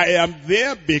 I am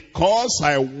there because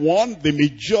I won the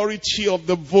majority of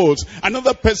the votes.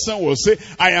 Another person will say,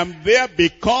 I am there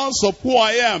because of who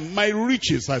I am, my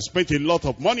riches. I spent a lot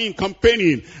of money in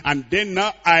campaigning. And then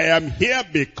now I am here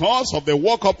because of the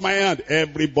work of my hand.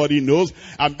 Everybody knows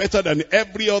I'm better than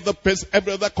every other person,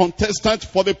 every other contestant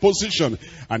for the position.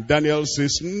 And Daniel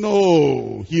says,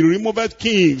 no, he removed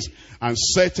kings and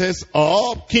setteth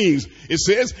up kings. It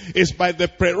says it's by the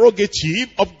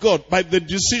prerogative of God, by the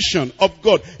decision of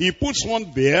God. He puts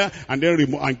one there and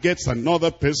then gets another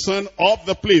person off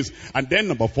the place. And then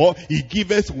number 4, he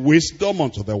giveth wisdom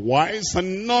unto the wise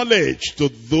and knowledge to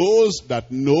those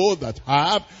that know, that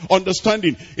have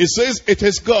understanding. It says it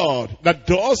is God that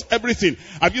does everything.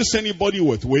 Have you seen anybody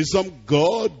with wisdom?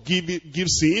 God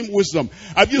gives him wisdom.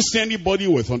 Have you seen anybody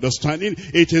with understanding?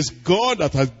 It is God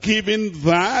that has given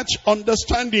that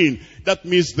understanding. That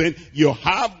means then you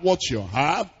have what you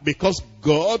have because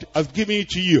God has given it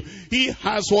to you. He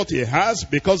has what he has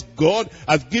because God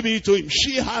has given it to him.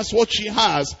 She has what she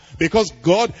has because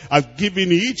God has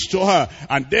given it to her.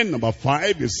 And then number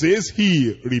 5, it says,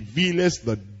 he revealeth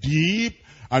the deep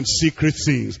and secret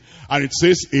things. And it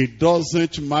says it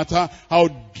doesn't matter how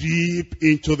deep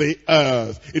into the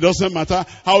earth. It doesn't matter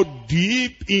how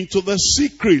deep into the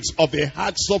secrets of the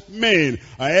hearts of men.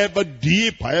 However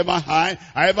deep, however high,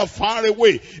 however far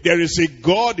away. There is a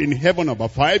God in heaven. Number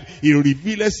 5, he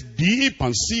reveals deep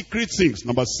and secret things.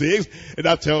 Number 6,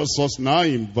 that tells us now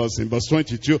in verse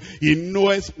 22, he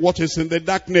knoweth what is in the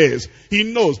darkness. He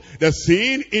knows the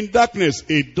thing in darkness.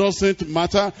 It doesn't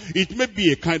matter. It may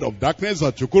be a kind of darkness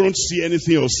that you couldn't see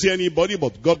anything or see anybody,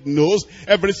 but God knows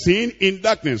everything in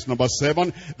darkness. Number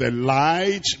 7, the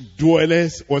light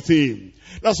dwelleth with him.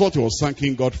 That's what he was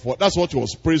thanking God for. That's what he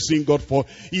was praising God for.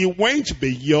 He went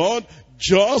beyond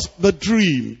just the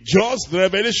dream, just the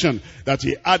revelation that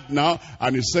he had now.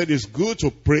 And he said it's good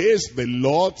to praise the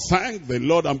Lord, thank the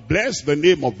Lord, and bless the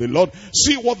name of the Lord.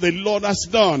 See what the Lord has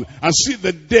done, and see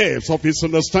the depths of his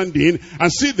understanding,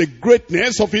 and see the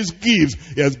greatness of his gifts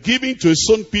he has given to his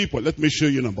own people. Let me show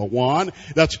you number 1,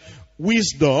 that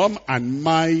wisdom and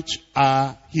might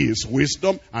are his.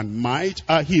 Wisdom and might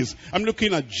are his. I'm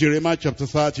looking at Jeremiah chapter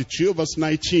 32, verse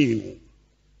 19.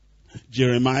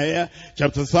 Jeremiah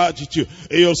chapter 32.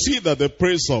 You'll see that the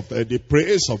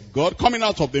praise of God coming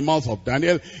out of the mouth of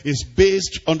Daniel is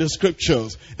based on the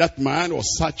scriptures. That man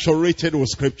was saturated with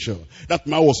scripture. That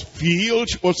man was filled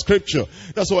with scripture.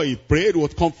 That's why he prayed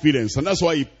with confidence, and that's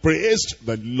why he praised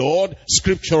the Lord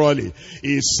scripturally.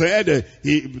 He said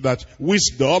that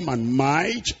wisdom and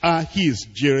might are his.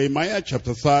 Jeremiah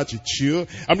chapter 32.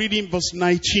 I'm reading verse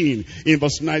 19. In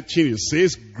verse 19 it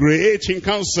says, great in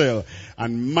counsel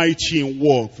and mighty in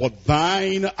work, for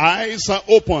thine eyes are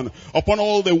open upon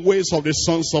all the ways of the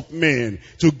sons of men,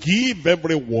 to give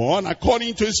everyone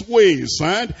according to his ways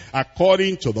and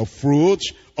according to the fruit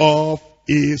of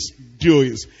his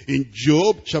doings. In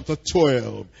Job chapter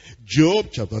 12,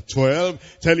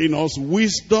 telling us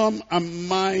wisdom and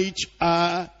might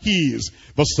are his.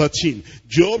 Verse 13,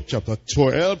 Job chapter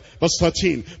 12, verse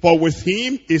 13. For with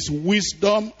him is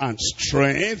wisdom and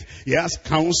strength. He has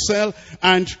counsel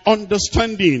and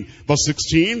understanding. Verse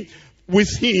 16,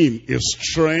 with him is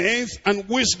strength and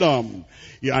wisdom.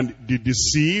 And the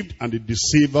deceived and the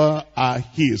deceiver are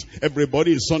his.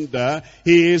 Everybody is under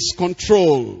his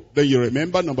control. Then you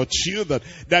remember number 2, that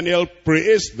Daniel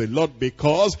praised the Lord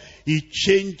because he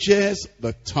changes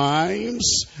the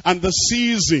times and the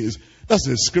seasons. That's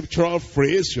a scriptural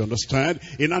phrase, you understand,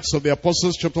 in Acts of the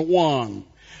Apostles chapter 1.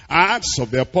 Acts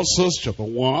of the Apostles chapter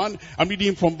 1, I'm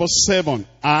reading from verse 7.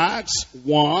 Acts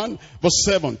 1 verse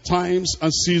 7, times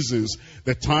and seasons.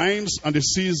 The times and the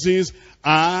seasons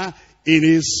are in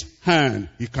his hand.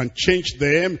 He can change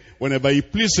them whenever he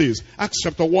pleases. Acts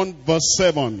chapter 1 verse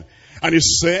 7. And he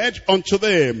said unto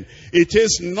them, it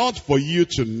is not for you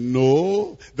to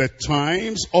know the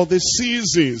times or the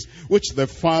seasons which the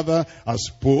Father has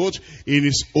put in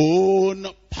his own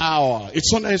power.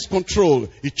 It's under his control.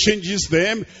 He changes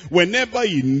them whenever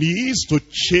he needs to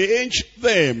change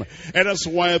them. And that's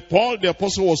why Paul the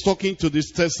apostle was talking to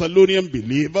these Thessalonian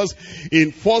believers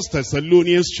in 1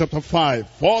 Thessalonians chapter 5.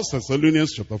 1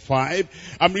 Thessalonians chapter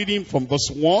 5. I'm reading from verse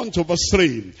 1 to verse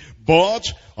 3. But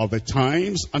of the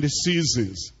times and the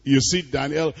seasons. You see,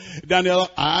 Daniel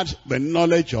had the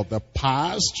knowledge of the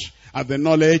past and the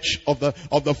knowledge of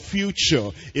the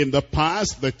future. In the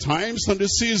past, the times and the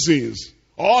seasons,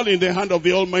 all in the hand of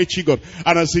the Almighty God.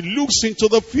 And as he looks into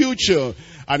the future,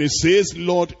 and he says,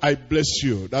 Lord, I bless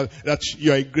you, that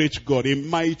you are a great God, a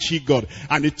mighty God.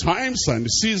 And the times and the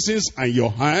seasons and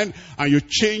your hand, and you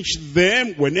change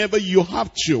them whenever you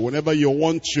have to, whenever you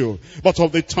want to. But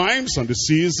of the times and the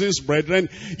seasons, brethren,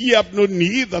 ye have no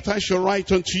need that I shall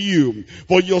write unto you.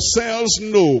 For yourselves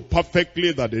know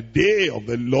perfectly that the day of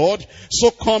the Lord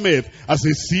so cometh as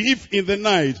a thief in the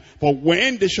night. For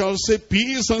when they shall say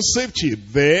peace and safety,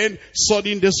 then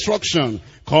sudden destruction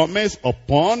cometh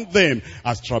upon them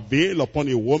as travail upon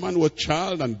a woman with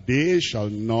child, and they shall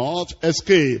not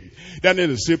escape. Daniel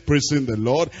is still praising the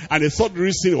Lord, and the third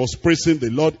reason he was praising the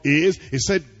Lord is, he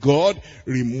said, God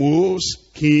removes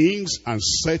kings and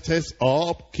setteth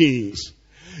up kings.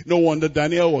 No wonder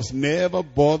Daniel was never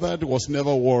bothered, was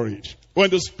never worried.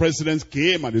 When those presidents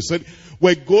came and they said,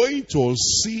 we're going to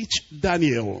seat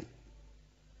Daniel.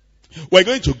 We're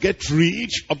going to get rid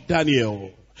of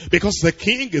Daniel. Because the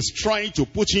king is trying to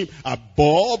put him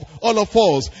above all of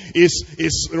us.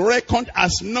 Is reckoned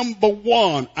as number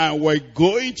one. And we're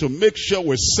going to make sure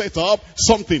we set up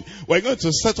something. We're going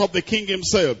to set up the king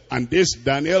himself. And this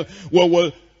Daniel, we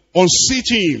will unseat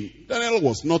him. Daniel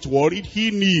was not worried.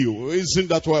 He knew. Isn't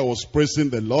that why I was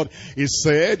praising the Lord? He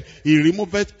said, he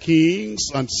removeth kings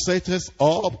and setteth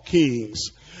up kings.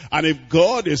 And if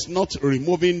God is not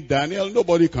removing Daniel,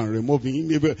 nobody can remove him.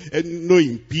 No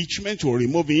impeachment will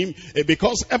remove him,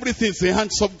 because everything is in the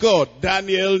hands of God.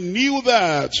 Daniel knew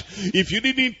that. If you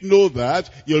didn't know that,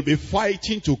 you'll be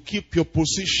fighting to keep your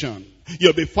position.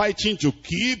 You'll be fighting to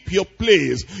keep your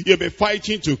place. You'll be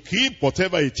fighting to keep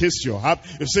whatever it is you have.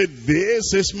 You say,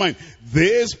 this is mine.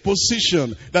 This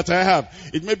position that I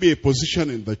have. It may be a position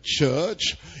in the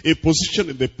church, a position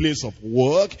in the place of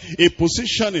work, a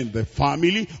position in the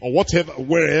family, or whatever,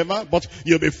 wherever. But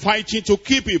you'll be fighting to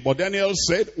keep it. But Daniel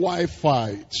said, why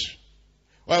fight?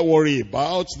 Why worry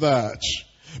about that?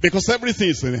 Because everything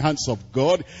is in the hands of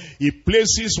God. He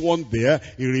places one there,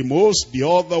 he removes the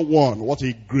other one. What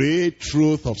a great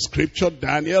truth of Scripture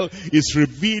Daniel is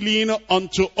revealing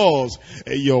unto us.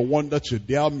 You wonder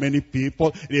today how many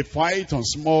people, they fight on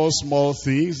small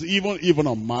things, even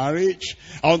on marriage.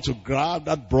 I want to grab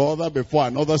that brother before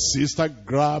another sister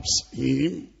grabs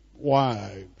him.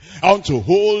 Why? I want to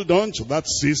hold on to that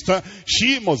sister.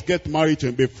 She must get married to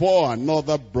him before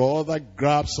another brother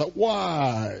grabs her.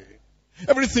 Why?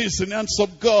 Everything is in the hands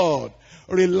of God.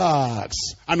 Relax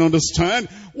and understand,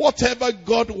 whatever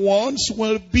God wants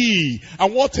will be,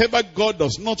 and whatever God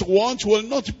does not want will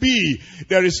not be.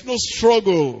 There is no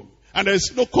struggle and there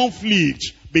is no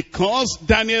conflict, because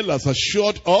Daniel has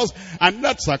assured us, and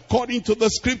that's according to the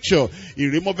Scripture. He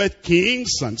removeth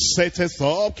kings and setteth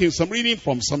up kings. I'm reading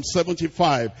from Psalm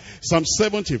 75. Psalm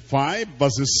 75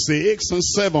 verses 6 and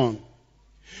 7.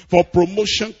 For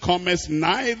promotion cometh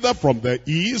neither from the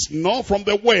east, nor from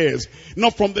the west,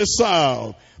 nor from the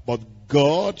south. But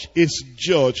God is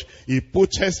judge. He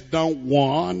putteth down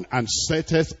one and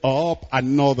setteth up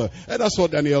another. And that's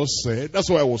what Daniel said. That's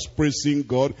why I was praising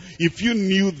God. If you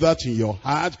knew that in your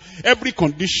heart, every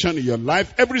condition in your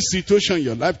life, every situation in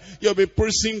your life, you'll be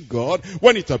praising God.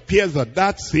 When it appears that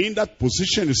that thing, that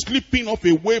position is slipping off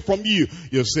away from you,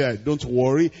 you'll say, don't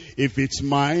worry. If it's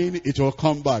mine, it will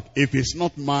come back. If it's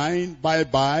not mine,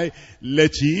 bye-bye.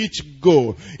 Let it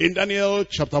go. In Daniel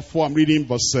chapter 4, I'm reading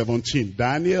verse 17.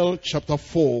 Daniel chapter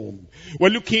 4. We're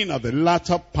looking at the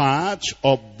latter part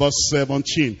of verse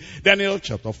 17. Daniel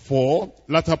chapter 4,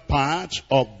 latter part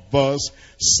of verse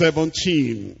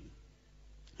 17.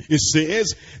 It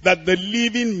says that the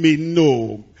living may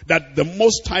know that the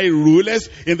Most High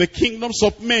ruleth in the kingdoms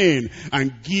of men,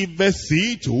 and giveth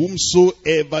it to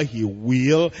whomsoever he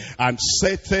will, and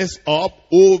setteth up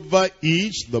over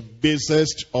each the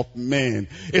basest of men.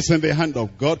 It's in the hand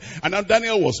of God. And now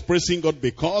Daniel was praising God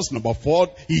because, number 4,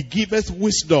 he giveth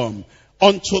wisdom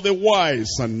unto the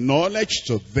wise, and knowledge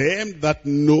to them that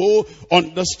know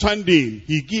understanding.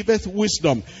 He giveth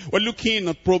wisdom. We're looking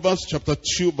at Proverbs chapter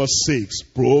 2 verse 6.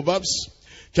 Proverbs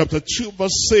Chapter 2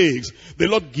 verse 6, the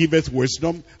Lord giveth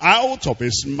wisdom, out of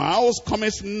his mouth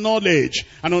cometh knowledge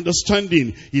and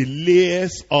understanding. He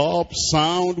layeth up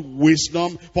sound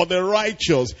wisdom for the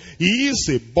righteous. He is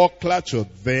a buckler to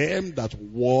them that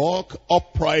walk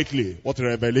uprightly. What a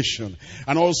revelation.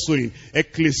 And also in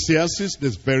Ecclesiastes,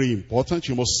 this is very important.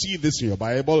 You must see this in your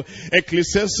Bible.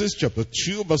 Ecclesiastes chapter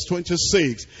 2 verse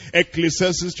 26.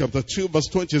 Ecclesiastes chapter 2 verse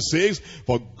 26.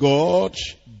 For God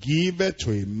giveth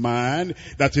to a man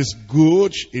that is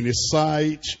good in his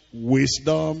sight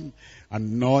wisdom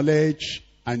and knowledge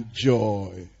and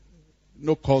joy.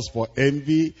 No cause for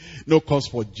envy, no cause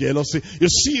for jealousy. You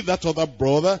see that other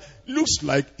brother, looks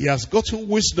like he has gotten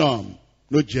wisdom.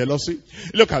 No jealousy.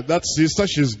 Look at that sister,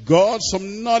 she's got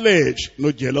some knowledge.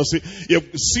 No jealousy. You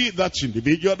see that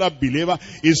individual, that believer,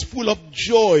 is full of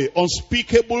joy,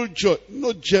 unspeakable joy.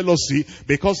 No jealousy,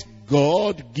 because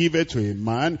God giveth to a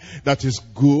man that is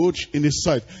good in his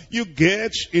sight. You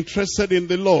get interested in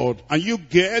the Lord, and you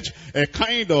get a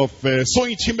kind of so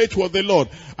intimate with the Lord,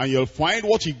 and you'll find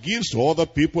what he gives to other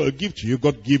people, he'll give to you.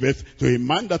 God giveth to a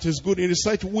man that is good in his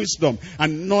sight wisdom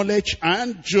and knowledge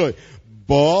and joy.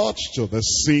 But to the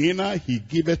sinner he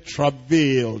giveth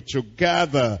travail to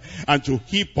gather and to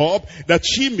heap up, that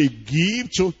she may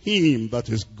give to him that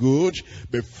is good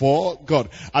before God.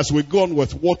 As we go on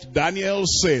with what Daniel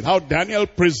said, how Daniel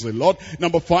praised the Lord.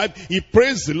 Number 5, he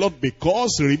praised the Lord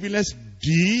because he revealed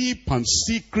deep and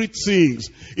secret things.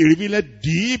 He revealed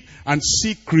deep and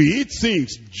secret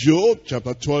things. Job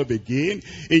chapter 12 again.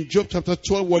 In Job chapter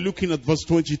 12 we're looking at verse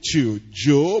 22.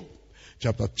 Job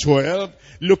chapter 12,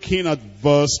 looking at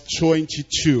verse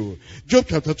 22. Job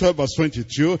chapter 12 verse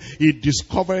 22, he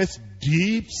discovereth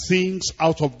deep things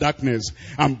out of darkness,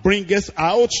 and bringeth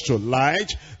out to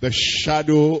light the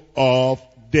shadow of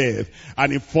death.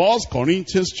 And in 1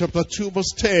 Corinthians chapter 2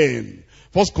 verse 10,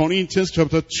 1 Corinthians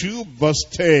chapter 2 verse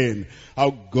 10, how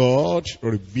God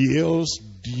reveals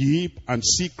deep and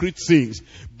secret things,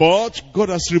 but God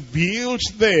has revealed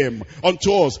them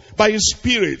unto us by his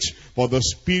Spirit. For the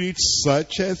Spirit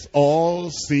searcheth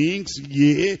all things,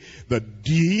 yea, the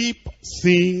deep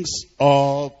things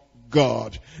of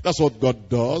God. That's what God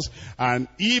does. And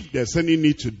if there's any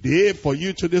need today for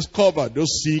you to discover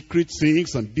those secret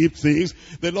things and deep things,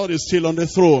 the Lord is still on the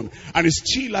throne and is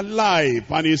still alive,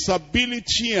 and his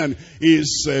ability and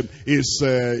his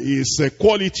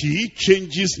quality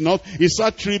changes not. His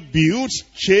attributes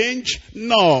change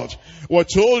not. We're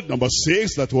told, number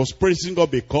 6, that was praising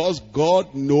God because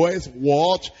God knoweth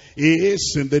what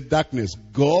is in the darkness.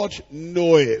 God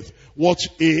knoweth what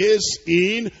is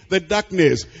in the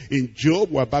darkness. In Job,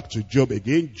 we're back to Job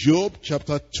again. Job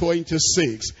chapter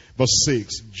 26 verse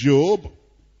 6. Job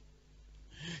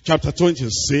chapter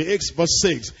 26 verse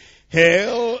 6.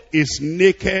 Hell is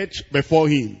naked before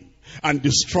him, and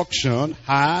destruction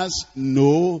has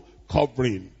no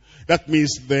covering. That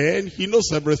means then he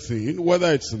knows everything,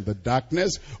 whether it's in the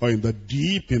darkness or in the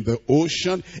deep, in the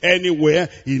ocean, anywhere.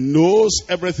 He knows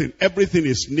everything. Everything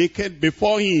is naked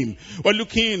before him. We're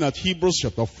looking at Hebrews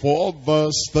chapter 4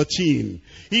 verse 13.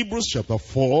 Hebrews chapter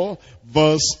 4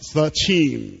 verse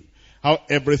 13. How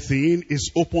everything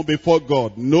is open before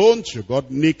God, known to God,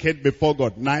 naked before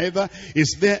God. Neither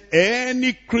is there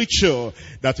any creature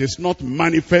that is not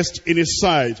manifest in his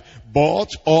sight,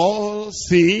 but all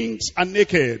things are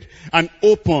naked and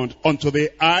opened unto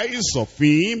the eyes of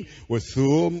him with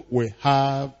whom we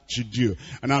have to do.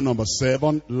 And now number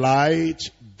 7, light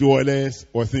dwelleth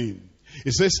with him.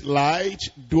 It says light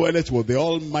dwelleth with the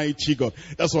Almighty God.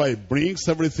 That's why it brings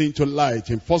everything to light.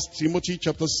 In 1 Timothy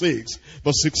chapter 6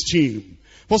 verse 16.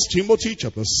 1 Timothy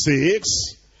chapter 6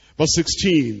 verse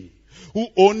 16. Who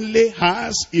only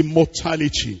has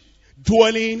immortality,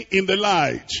 dwelling in the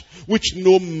light, which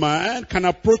no man can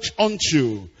approach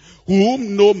unto,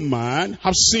 whom no man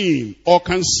have seen or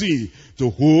can see, to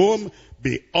whom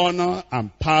be honor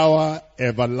and power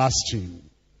everlasting.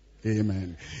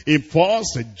 Amen. In 1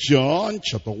 John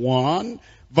chapter 1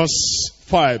 verse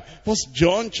 5. 1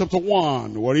 John chapter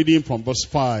 1, we're reading from verse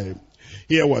 5.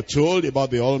 Here we're told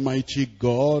about the Almighty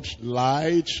God.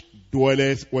 Light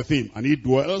dwelleth with him, and he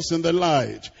dwells in the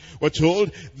light. We're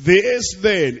told, this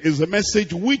then is the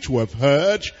message which we have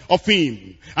heard of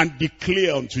him, and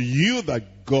declare unto you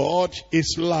that God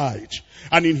is light,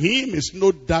 and in him is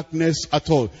no darkness at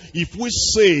all. If we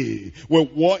say we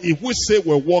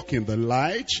walk in the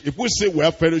light, if we say we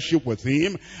have fellowship with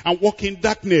him and walk in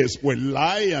darkness, we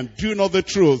lie and do not the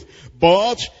truth.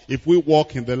 But if we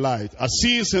walk in the light, as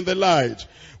he is in the light,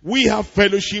 we have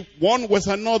fellowship one with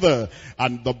another,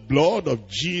 and the blood of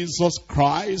Jesus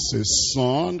Christ, his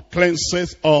Son,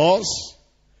 cleanseth us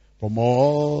from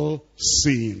all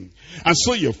sin. And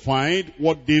so you find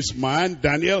what this man,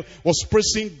 Daniel, was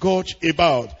praising God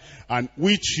about. And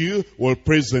which you will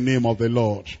praise the name of the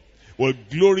Lord. Will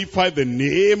glorify the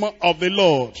name of the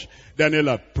Lord. Daniel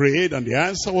had prayed, and the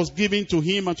answer was given to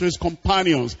him and to his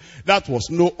companions. That was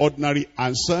no ordinary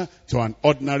answer to an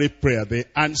ordinary prayer. The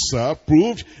answer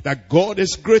proved that God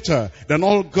is greater than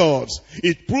all gods.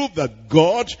 It proved that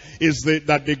God is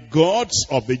that the gods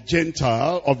of the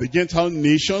Gentile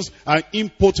nations are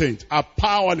impotent, are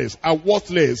powerless, are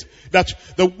worthless. That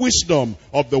the wisdom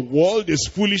of the world is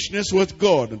foolishness with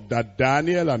God. That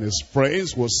Daniel and his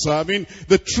friends were serving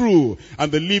the true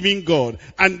and the living God.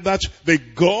 And that the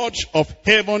God of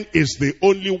heaven is the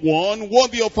only one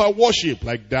worthy of our worship.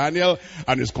 Like Daniel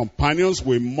and his companions,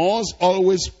 we must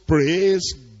always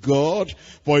praise God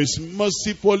for his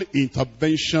merciful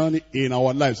intervention in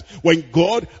our lives. When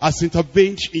God has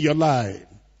intervened in your life,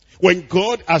 when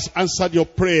God has answered your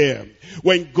prayer,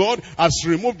 when God has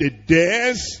removed the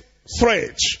death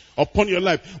threat upon your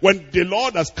life, when the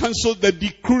Lord has cancelled the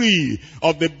decree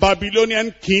of the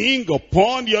Babylonian king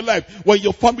upon your life, when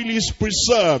your family is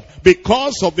preserved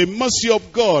because of the mercy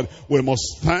of God, we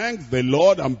must thank the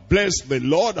Lord and bless the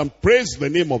Lord and praise the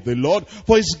name of the Lord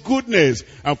for his goodness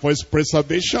and for his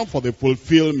preservation, for the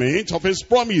fulfillment of his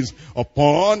promise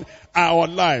upon our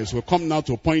lives. We'll come now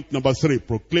to point number 3,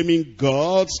 proclaiming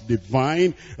God's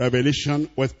divine revelation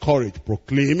with courage.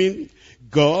 Proclaiming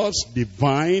God's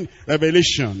divine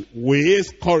revelation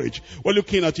with courage. We're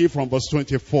looking at it from verse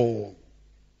 24.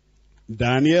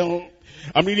 Daniel,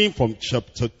 I'm reading from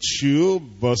chapter 2,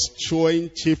 verse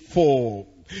 24.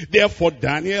 Therefore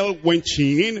Daniel went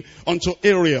in unto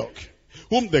Arioch,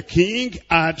 whom the king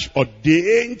had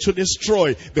ordained to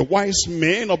destroy the wise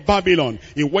men of Babylon.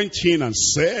 He went in and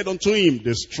said unto him,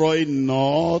 destroy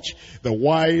not the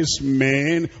wise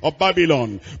men of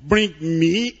Babylon. Bring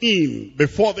me in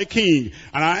before the king,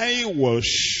 and I will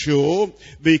show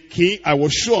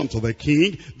unto the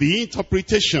king the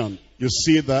interpretation. You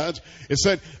see that? It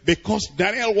said, because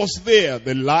Daniel was there,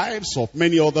 the lives of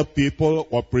many other people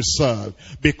were preserved.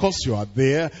 Because you are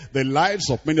there, the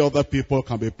lives of many other people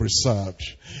can be preserved.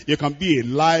 You can be a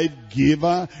life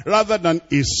giver rather than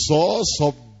a source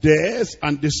of death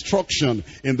and destruction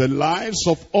in the lives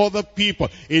of other people.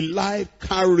 A life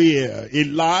carrier, a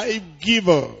life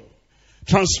giver,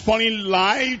 transferring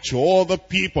life to other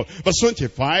people. Verse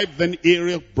 25, then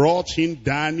Arioch brought in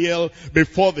Daniel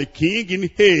before the king in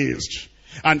haste,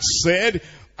 and said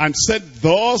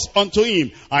thus unto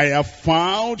him, I have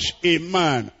found a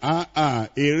man.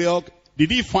 Arioch,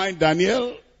 did he find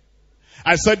Daniel?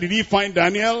 I said, did he find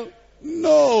Daniel?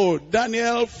 No,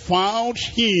 Daniel found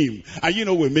him.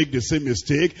 And we make the same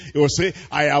mistake. He will say,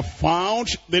 I have found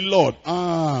the Lord.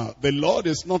 The Lord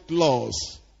is not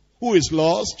lost. Who is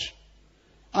lost?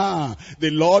 The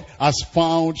Lord has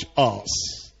found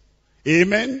us.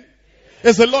 Amen.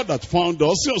 It's the Lord that found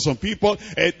us. Some people,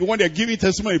 when they're giving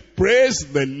testimony, praise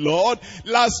the Lord.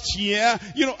 Last year,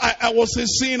 I was a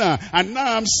sinner and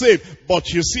now I'm saved. But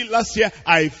you see, last year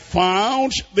I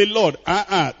found the Lord.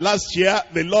 Last year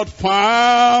the Lord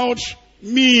found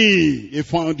me. He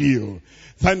found you.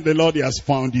 Thank the Lord, he has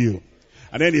found you.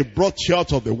 And then he brought you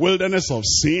out of the wilderness of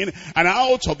sin and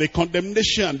out of the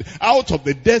condemnation, out of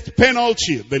the death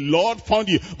penalty. The Lord found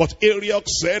you. But Arioch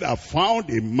said, I found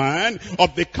a man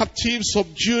of the captives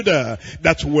of Judah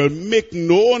that will make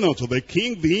known unto the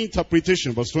king the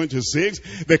interpretation. Verse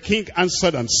 26, the king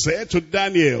answered and said to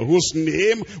Daniel, whose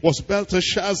name was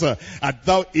Belteshazzar, art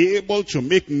thou able to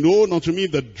make known unto me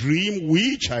the dream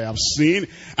which I have seen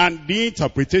and the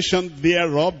interpretation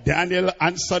thereof? Daniel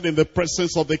answered in the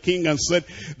presence of the king and said,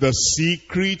 the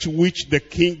secret which the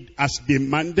king has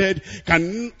demanded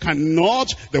cannot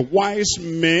the wise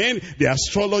men, the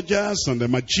astrologers and the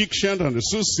magicians and the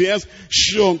soothsayers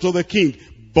show unto the king.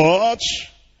 But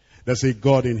there's a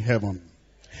God in heaven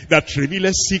that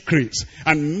revealeth secrets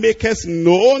and maketh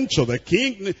known to the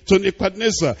king, to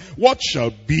Nebuchadnezzar, what shall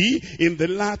be in the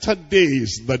latter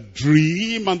days. The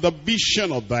dream and the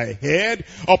vision of thy head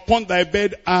upon thy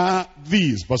bed are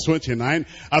these. Verse 29,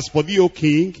 as for thee, O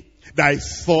king, thy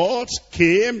thoughts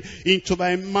came into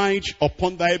thy mind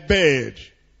upon thy bed.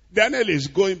 Daniel is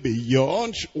going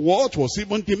beyond what was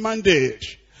even demanded.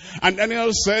 And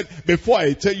Daniel said, before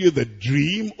I tell you the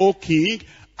dream, O king,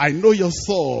 I know your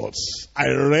thoughts. I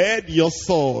read your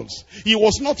thoughts. He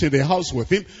was not in the house with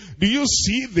him. Do you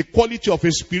see the quality of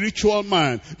a spiritual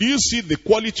man? Do you see the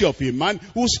quality of a man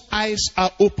whose eyes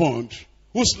are opened,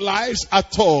 whose lives are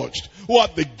touched, who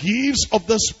have the gifts of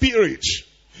the Spirit?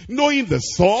 Knowing the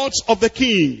thoughts of the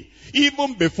king.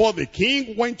 even before the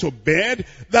king went to bed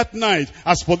that night.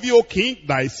 As for thee, O king,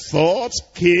 thy thoughts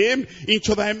came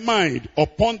into thy mind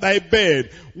upon thy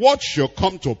bed. What shall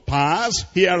come to pass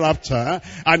hereafter?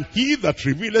 And he that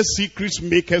revealeth secrets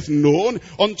maketh known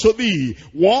unto thee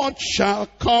what shall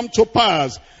come to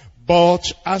pass.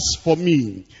 But as for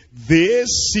me,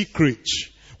 this secret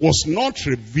was not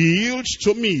revealed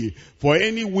to me for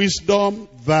any wisdom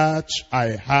that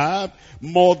I have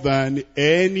more than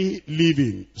any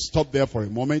living. Stop there for a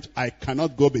moment. I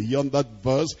cannot go beyond that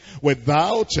verse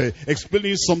without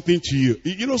explaining something to you.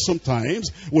 You know,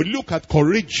 sometimes we look at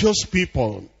courageous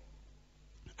people,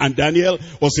 and Daniel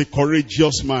was a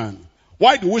courageous man.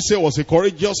 Why do we say he was a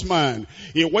courageous man?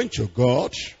 He went to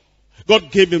God.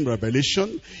 God gave him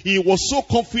revelation. He was so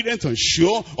confident and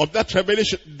sure of that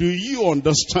revelation. Do you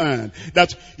understand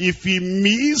that if he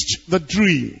missed the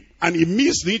dream and he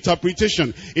missed the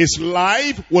interpretation, his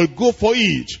life will go for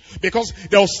it? Because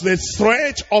there was the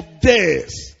threat of death.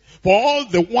 For all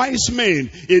the wise men,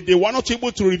 if they were not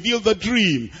able to reveal the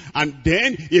dream, and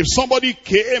then if somebody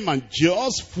came and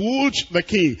just fooled the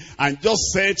king and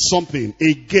just said something,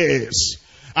 a guess,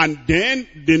 and then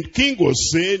the king will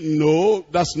say, no,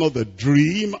 that's not the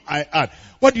dream I had.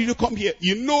 Why did you come here?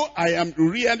 You know I am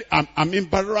really, I'm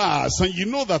embarrassed. And you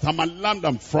know that I'm alarmed,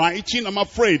 I'm frightened, I'm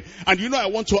afraid. And you know I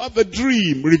want to have the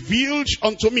dream revealed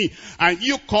unto me. And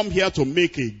you come here to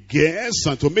make a guess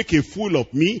and to make a fool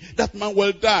of me. That man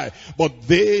will die. But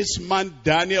this man,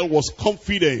 Daniel, was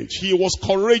confident. He was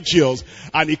courageous.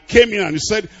 And he came in and he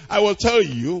said, I will tell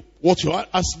you what you had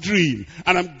as dream.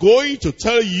 And I'm going to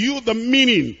tell you the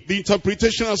meaning, the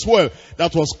interpretation as well.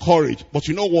 That was courage. But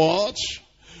you know what?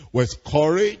 With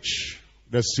courage,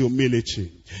 there's humility.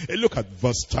 Look at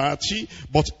verse 30.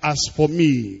 But as for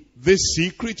me, this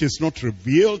secret is not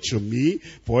revealed to me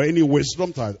for any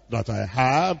wisdom that I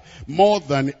have more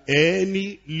than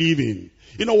any living.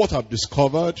 You know what I've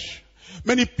discovered?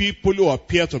 Many people who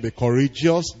appear to be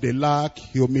courageous, they lack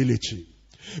humility.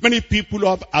 Many people who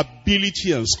have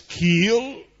ability and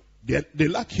skill, they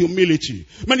lack humility.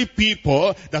 Many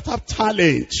people that have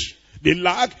talent, they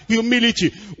lack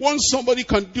humility. Once somebody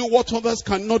can do what others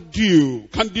cannot do,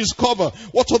 can discover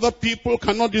what other people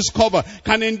cannot discover,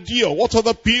 can endure what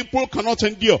other people cannot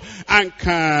endure, and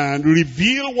can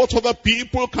reveal what other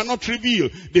people cannot reveal,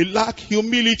 they lack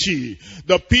humility.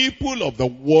 The people of the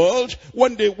world,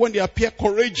 when they appear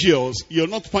courageous, you'll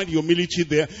not find humility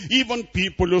there. Even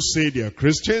people who say they are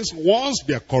Christians, once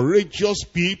they are courageous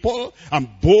people and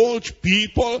bold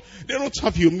people, they don't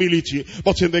have humility.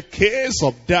 But in the case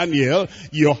of Daniel,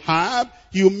 you have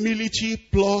humility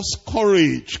plus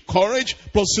courage. Courage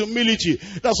plus humility.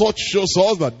 That's what shows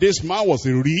us that this man was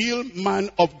a real man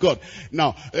of God.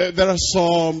 Now, there are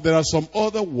some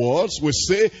other words we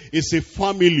say it's a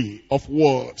family of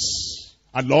words,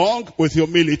 along with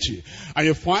humility. And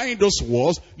you find those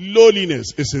words,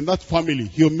 lowliness is in that family.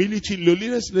 Humility,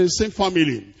 lowliness, they're the same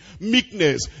family.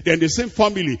 Meekness, they're in the same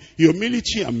family.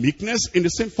 Humility and meekness in the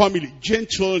same family.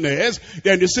 Gentleness,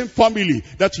 they're in the same family.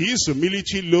 That is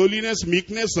humility, lowliness,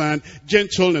 meekness, and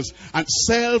gentleness. And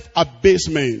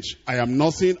self-abasement. I am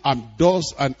nothing, I'm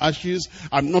dust and ashes.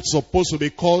 I'm not supposed to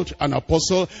be called an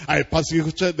apostle. I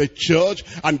persecuted the church,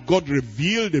 and God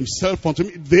revealed himself unto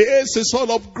me. This is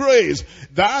all of grace.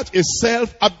 That is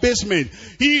self-abasement.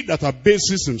 He that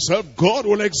abases himself, God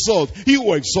will exalt. He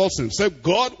who exalts himself,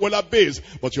 God will abase.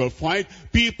 But you'll find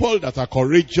people that are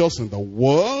courageous in the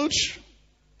world,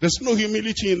 there's no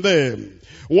humility in them.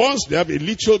 Once they have a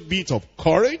little bit of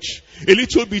courage, a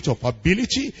little bit of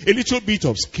ability, a little bit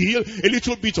of skill, a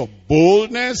little bit of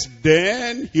boldness,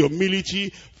 then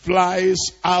humility flies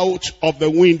out of the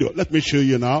window. Let me show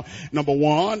you now. Number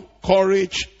one,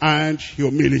 courage and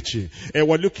humility. And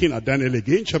we're looking at Daniel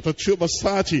again, chapter 2, verse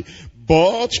 30.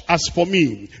 But as for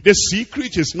me, the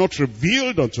secret is not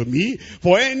revealed unto me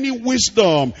for any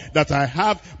wisdom that I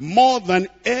have more than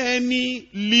any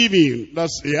living.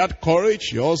 That's, he had courage,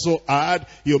 he also had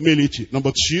humility.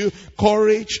 Number two,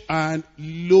 courage and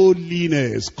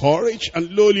lowliness. Courage and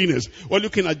lowliness. We're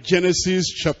looking at Genesis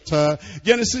chapter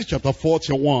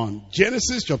 41.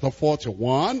 Genesis chapter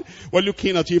 41, we're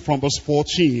looking at it from verse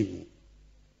 14.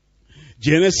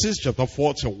 Genesis chapter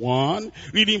 41,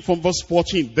 reading from verse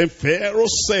 14. Then Pharaoh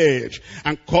sent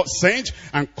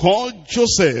and called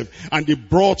Joseph, and they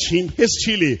brought him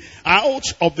hastily out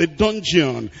of the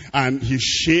dungeon. And he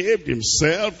shaved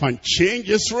himself and changed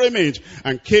his raiment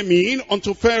and came in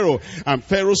unto Pharaoh. And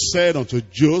Pharaoh said unto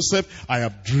Joseph, I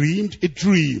have dreamed a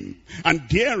dream, and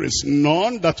there is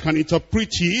none that can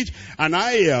interpret it. And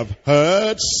I have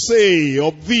heard say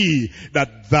of thee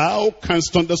that thou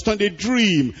canst understand a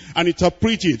dream and interpret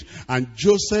interpret it. And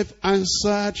Joseph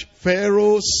answered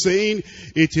Pharaoh, saying,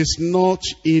 it is not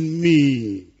in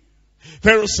me.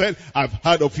 Pharaoh said, I've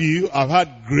heard of you, I've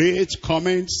had great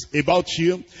comments about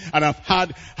you, and I've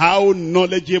heard how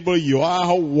knowledgeable you are,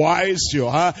 how wise you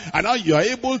are, and how you are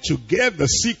able to get the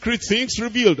secret things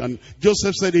revealed. And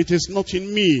Joseph said, it is not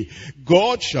in me.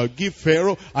 God shall give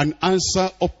Pharaoh an answer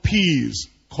of peace,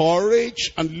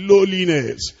 courage, and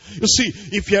lowliness. You see,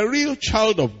 if you're a real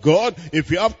child of God,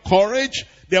 if you have courage,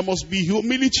 there must be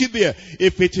humility there.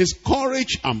 If it is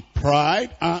courage and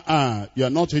pride, you are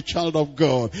not a child of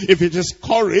God. If it is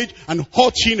courage and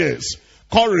haughtiness,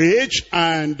 courage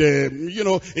and,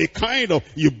 a kind of,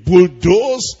 you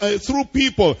bulldoze through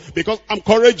people because I'm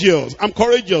courageous.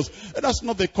 That's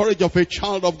not the courage of a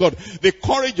child of God. The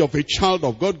courage of a child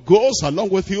of God goes along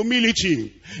with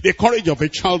humility. The courage of a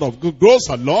child of God goes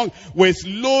along with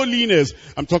lowliness.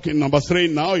 I'm talking number 3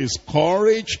 now is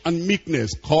courage and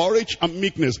meekness. Courage and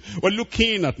meekness. We're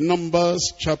looking at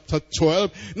Numbers chapter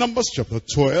 12. Numbers chapter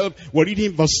 12. We're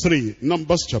reading verse 3.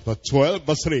 Numbers chapter 12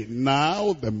 verse 3.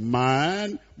 Now the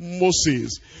man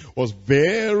Moses was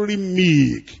very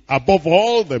meek above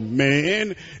all the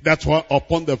men that were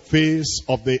upon the face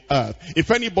of the earth. If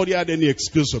anybody had any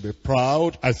excuse to be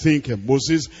proud, I think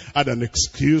Moses had an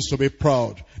excuse to be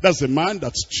proud. That's the man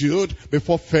that stood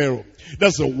before Pharaoh.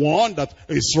 That's the one that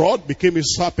his rod became a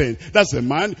serpent. That's the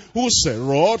man whose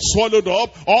rod swallowed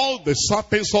up all the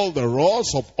serpents, all the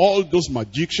rods of all those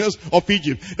magicians of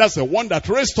Egypt. That's the one that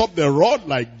raised up the rod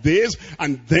like this.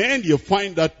 And then you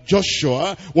find that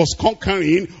Joshua was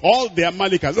conquering all the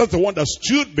Amalekites. That's the one that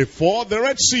stood before the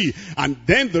Red Sea. And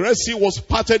then the Red Sea was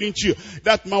parted in two.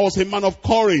 That man was a man of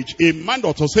courage. A man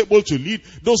that was able to lead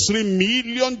those 3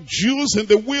 million Jews in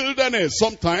the wilderness.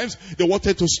 Sometimes they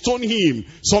wanted to stone him.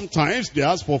 Sometimes they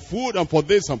asked for food and for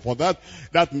this and for that.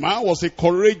 That man was a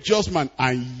courageous man,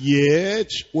 and yet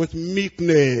with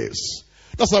meekness.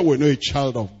 That's how we know a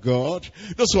child of God.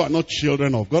 Those who are not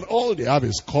children of God, all they have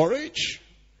is courage.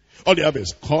 All they have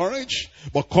is courage,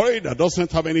 but courage that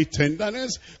doesn't have any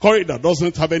tenderness, courage that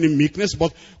doesn't have any meekness,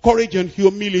 but courage and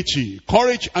humility,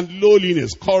 courage and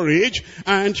lowliness, courage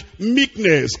and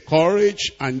meekness,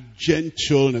 courage and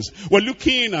gentleness. We're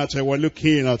looking at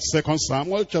 2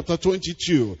 Samuel chapter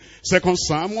 22. 2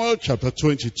 Samuel chapter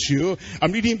 22.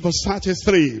 I'm reading verse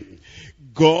 33.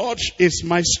 God is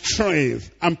my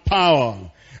strength and power,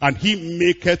 and he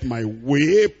maketh my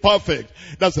way perfect.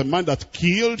 That's the man that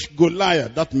killed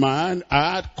Goliath. That man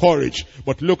had courage.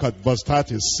 But look at verse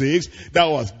 36.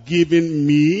 Thou hast given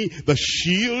me the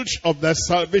shield of thy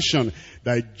salvation.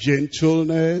 Thy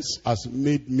gentleness has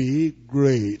made me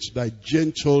great. Thy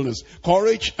gentleness.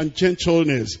 Courage and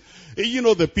gentleness. You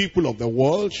know, the people of the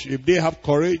world, if they have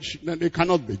courage, then they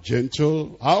cannot be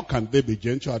gentle. How can they be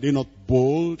gentle? Are they not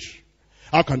bold?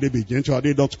 How can they be gentle? Are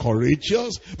they not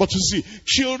courageous? But you see,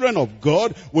 children of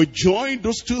God, we join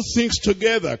those two things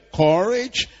together.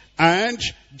 Courage and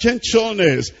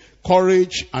gentleness.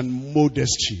 Courage and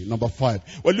modesty. Number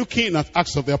 5. We're looking at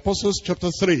Acts of the Apostles chapter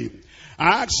 3.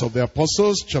 Acts of the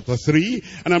Apostles chapter 3.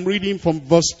 And I'm reading from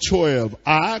verse 12.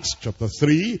 Acts chapter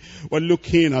 3. We're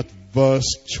looking at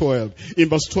verse 12. In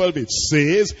verse 12 it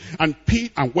says, and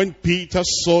when Peter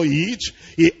saw it,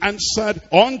 he answered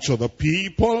unto the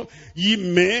people, ye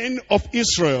men of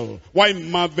Israel, why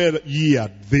marvel ye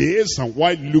at this, and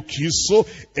why look ye so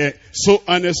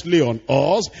earnestly on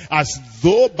us, as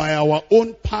though by our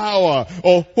own power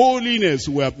or holiness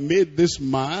we have made this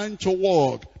man to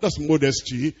walk? That's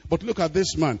modesty. But look at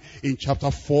this man in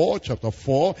chapter 4.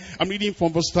 I'm reading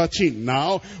from verse 13.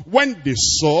 Now, when they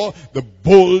saw the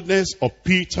boldness of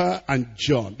Peter and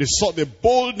John, they saw the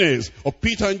boldness of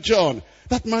Peter and John.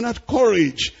 That man had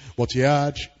courage, but he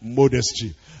had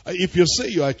modesty. If you say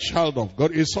you are a child of God,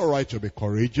 it's all right to be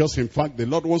courageous. In fact, the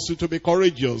Lord wants you to be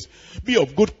courageous. Be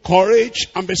of good courage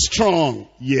and be strong.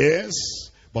 Yes,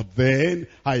 but then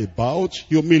how about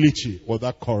humility with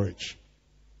that courage?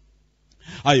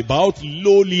 How about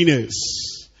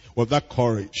lowliness with that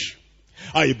courage?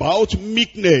 How about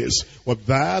meekness with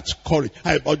that courage?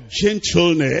 How about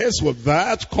gentleness with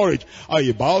that courage? How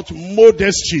about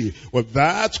modesty with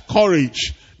that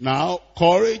courage? Now,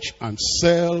 courage and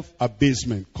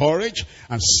self-abasement. Courage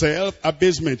and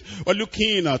self-abasement. We're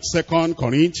looking at 2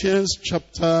 Corinthians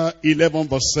chapter 11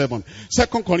 verse 7. 2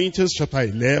 Corinthians chapter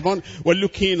 11, we're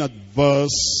looking at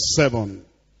verse 7.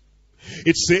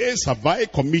 It says, have I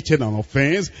committed an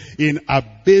offense in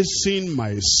abasing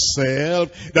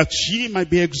myself that ye might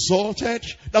be exalted?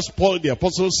 That's Paul the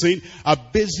apostle saying,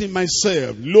 abasing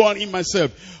myself, lowering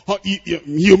myself,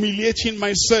 humiliating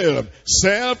myself,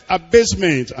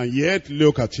 self-abasement. And yet,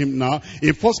 look at him now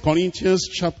in 1 Corinthians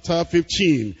chapter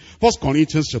 15. 1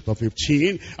 Corinthians chapter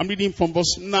 15, I'm reading from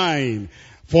verse 9.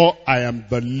 For I am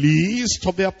the least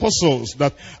of the apostles,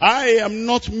 that I am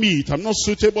not meet, I'm not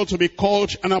suitable to be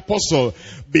called an apostle,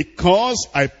 because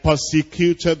I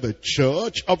persecuted the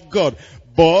church of God.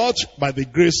 But by the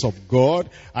grace of God,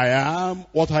 I am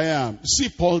what I am. See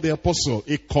Paul the apostle,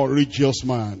 a courageous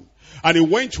man. And he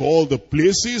went to all the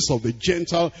places of the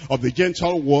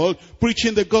Gentile world,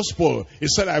 preaching the gospel. He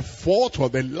said, I fought for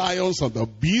the lions and the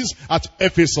beasts at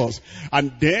Ephesus.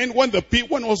 And then when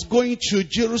was going to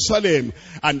Jerusalem,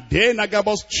 and then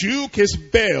Agabus took his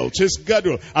belt, his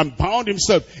girdle, and bound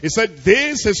himself. He said,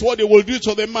 this is what they will do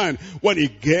to the man. When he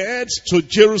gets to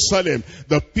Jerusalem,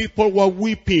 the people were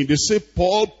weeping. They said,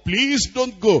 Paul, please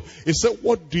don't go. He said,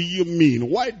 what do you mean?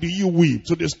 Why do you weep?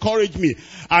 To discourage me.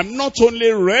 I'm not only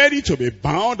ready to be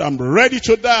bound, I'm ready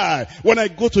to die when I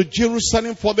go to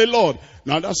Jerusalem for the Lord.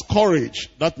 Now that's courage.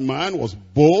 That man was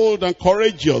bold and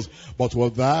courageous, but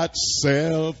with that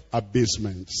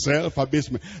self-abasement.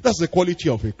 Self-abasement. That's the quality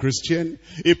of a Christian.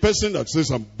 A person that says,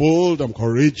 I'm bold, I'm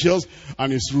courageous,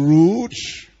 and is rude,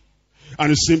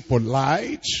 and is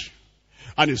impolite,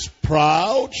 and is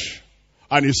proud,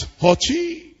 and is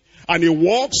haughty, and he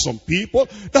walks on people.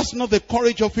 That's not the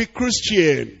courage of a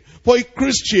Christian. For a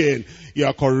Christian, you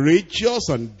are courageous,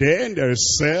 and then there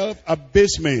is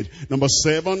self-abasement. Number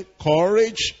 7,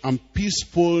 courage and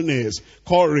peacefulness.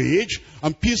 Courage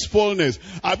and peacefulness.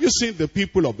 Have you seen the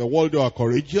people of the world who are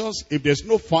courageous? If there's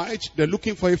no fight, they're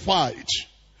looking for a fight.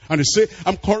 And they say,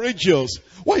 I'm courageous.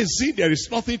 Why is it there is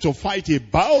nothing to fight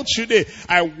about today?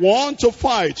 I want to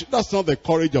fight. That's not the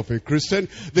courage of a Christian.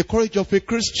 The courage of a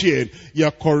Christian,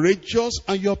 you're courageous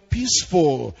and you're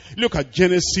peaceful. Look at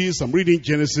Genesis. I'm reading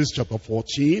Genesis chapter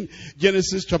 14.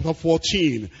 Genesis chapter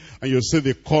 14. And you'll see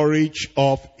the courage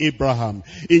of Abraham.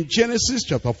 In Genesis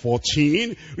chapter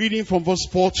 14, reading from verse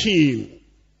 14.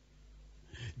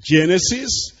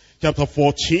 Genesis chapter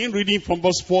 14, reading from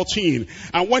verse 14.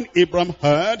 And when Abraham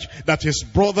heard that his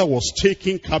brother was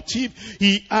taken captive,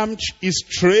 he armed his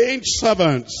trained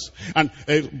servants and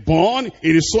born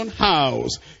in his own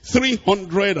house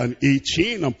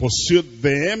 318, and pursued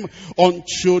them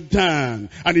unto Dan.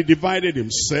 And he divided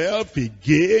himself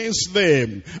against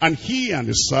them, and he and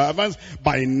his servants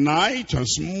by night, and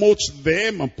smote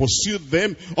them and pursued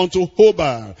them unto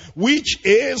Hobah, which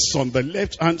is on the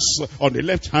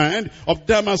left hand of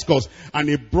Damascus. And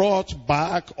he brought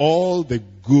back all the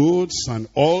goods, and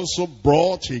also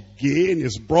brought again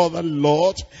his brother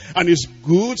Lot, and his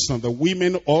goods, and the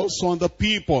women also, and the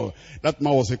people. That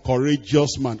man was a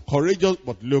courageous man. Courageous,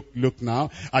 but look now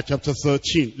at chapter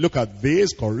 13. Look at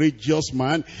this courageous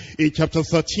man in chapter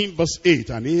 13 verse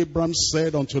 8. And Abram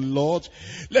said unto Lot,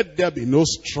 let there be no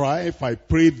strife, I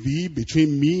pray thee,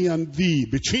 between me and thee,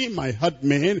 between my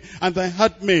herdmen and thy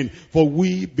herdmen, for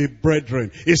we be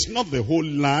brethren. Is not the whole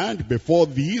land before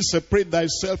thee? Separate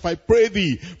thyself, I pray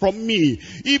thee, from me.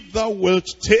 If thou wilt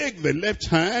take the left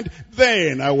hand,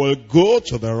 then I will go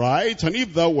to the right, and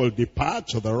if thou wilt depart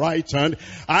to the right hand,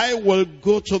 I will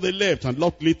go to the left. And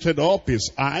Lot lifted up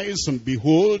his eyes, and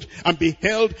behold, and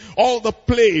beheld all the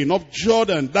plain of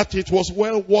Jordan, that it was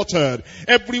well watered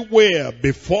everywhere,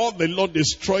 before the Lord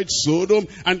destroyed Sodom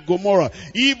and Gomorrah,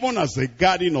 even as the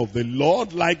garden of the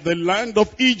Lord, like the land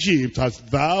of Egypt, as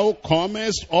thou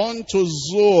comest unto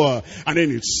Zoar. And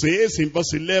then it says in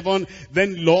verse 11,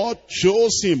 then Lord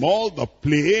chose him all the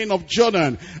plain of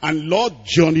Jordan, and Lord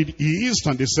journeyed east,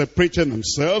 and they separated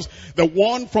themselves, the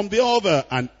one from the other.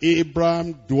 And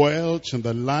Abram dwelt in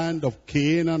the land of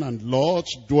Canaan, and Lot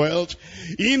dwelt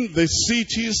in the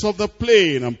cities of the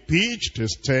plain, and pitched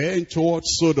his tent towards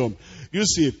Sodom. You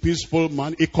see a peaceful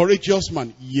man, a courageous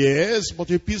man, yes,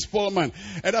 but a peaceful man.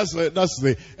 And that's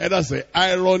the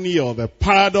irony or the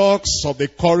paradox of the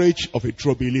courage of a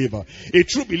true believer. A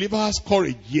true believer has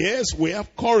courage. Yes, we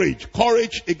have courage.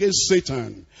 Courage against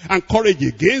Satan, and courage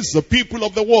against the people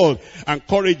of the world, and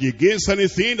courage against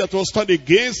anything that will stand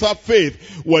against our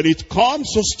faith. When it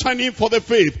comes to standing for the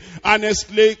faith,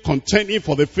 honestly contending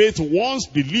for the faith once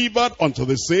delivered unto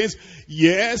the saints,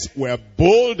 yes, we are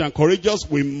bold and courageous.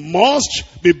 We must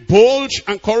be bold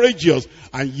and courageous.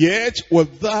 And yet,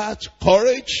 with that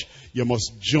courage, you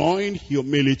must join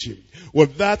humility.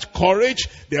 With that courage,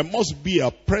 there must be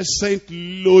a present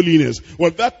lowliness.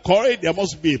 With that courage, there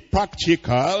must be a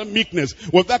practical meekness.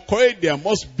 With that courage, there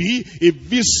must be a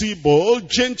visible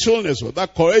gentleness. With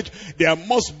that courage, there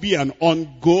must be an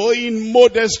ongoing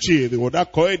modesty. With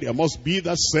that courage, there must be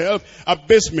the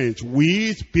self-abasement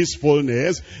with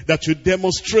peacefulness that you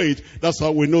demonstrate. That's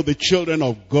how we know the children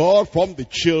of God from the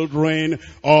children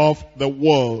of the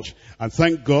world. And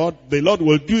thank God, the Lord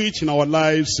will do it in our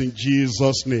lives in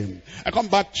Jesus' name. I come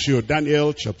back to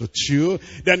Daniel chapter 2.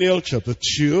 Daniel chapter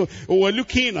 2, we're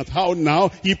looking at how now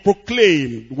he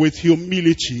proclaimed with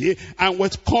humility and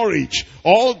with courage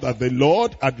all that the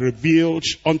Lord had revealed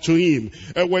unto him.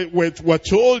 We're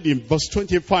told in verse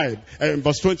 25, in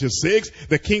verse 26,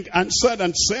 the king answered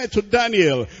and said to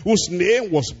Daniel, whose name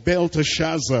was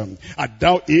Belteshazzar, art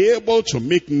thou able to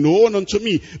make known unto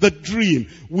me the dream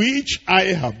which I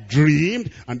have dreamed?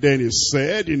 And then he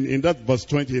said in that verse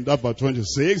 20, in that verse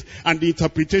 26, and the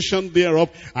interpretation thereof.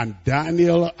 And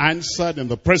Daniel answered in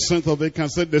the presence of the king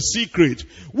and said, the secret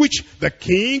which the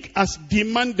king has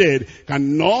demanded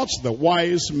cannot the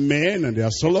wise men and the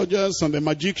astrologers and the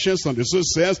magicians and the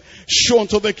soothsayers show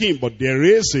unto the king. But there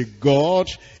is a God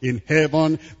in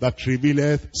heaven that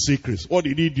revealeth secrets. What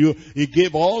did he do? He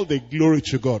gave all the glory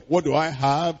to God. What do I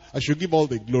have? I should give all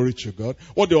the glory to God.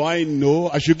 What do I know?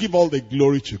 I should give all the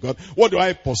glory to God. What do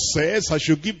I possess? I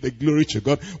should give the glory to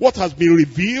God. What has been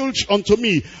revealed unto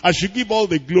me? I should give all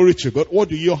the glory to God. What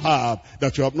do you have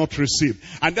that you have not received?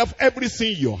 And of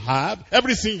everything you have,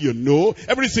 everything you know,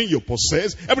 everything you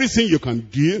possess, everything you can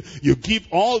do, you give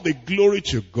all the glory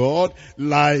to God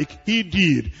like he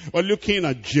did. We're looking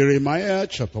at Jeremiah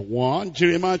chapter 1.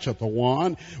 Jeremiah chapter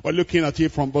 1. We're looking at it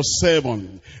from verse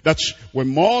 7. That we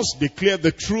must declare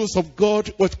the truth of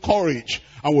God with courage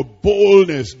and with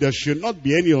boldness. There should not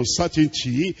be any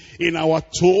uncertainty in our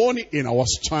tone, in our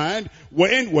stand,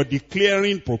 when we're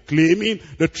declaring, proclaiming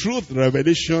the truth, the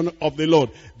revelation of the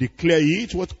Lord. Declare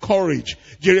it with courage.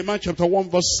 Jeremiah chapter 1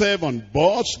 verse 7.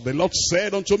 But the Lord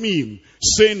said unto me,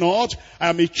 say not, I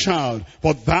am a child,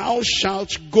 for thou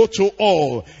shalt go to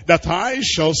all that I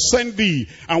shall send thee,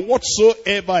 and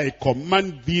whatsoever I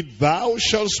command thee, thou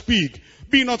shalt speak.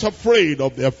 Be not afraid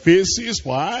of their faces,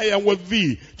 for I am with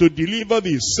thee to deliver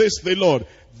thee, says the Lord.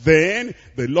 Then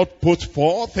the Lord put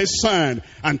forth his hand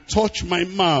and touched my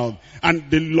mouth.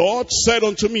 And the Lord said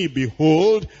unto me,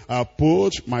 behold, I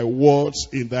put my words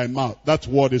in thy mouth. That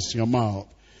word is in your mouth.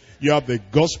 You have the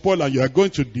gospel and you are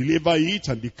going to deliver it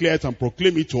and declare it and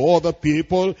proclaim it to other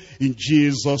people in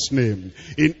Jesus' name.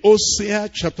 In Hosea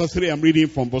chapter 3, I'm reading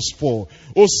from verse 4.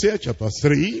 Hosea chapter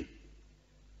 3.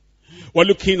 We're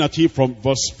looking at it from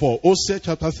verse 4. Hosea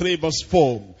chapter 3 verse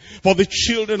 4. For the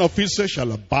children of Israel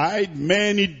shall abide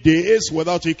many days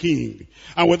without a king,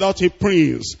 and without a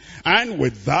prince, and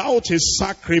without a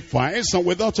sacrifice, and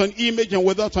without an image, and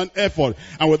without an ephod,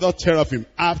 and without teraphim.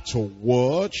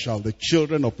 Afterward shall the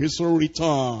children of Israel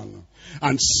return,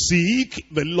 and seek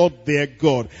the Lord their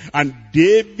God, and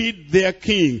David their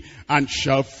king, and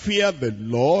shall fear the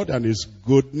Lord and his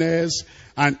goodness,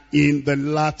 and in the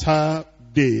latter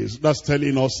days. That's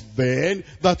telling us then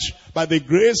that by the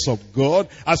grace of God,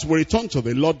 as we return to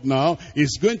the Lord now,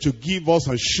 He's going to give us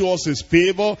and show us His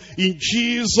favor in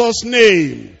Jesus'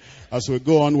 name. As we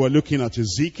go on, we're looking at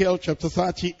Ezekiel chapter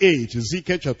 38.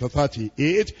 Ezekiel chapter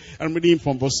 38. I'm reading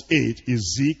from verse 8.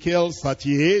 Ezekiel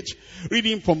 38.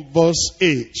 Reading from verse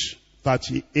 8.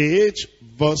 38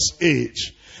 verse 8.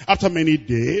 After many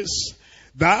days,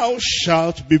 thou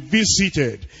shalt be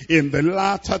visited. In the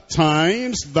latter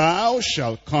times thou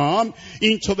shalt come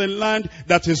into the land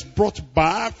that is brought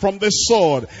back from the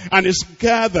sword, and is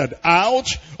gathered out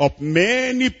of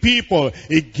many people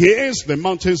against the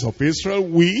mountains of Israel,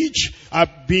 which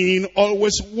have been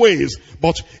always waste.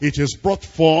 But it is brought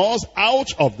forth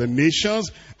out of the nations,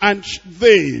 and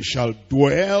they shall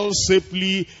dwell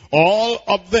safely, all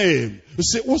of them. You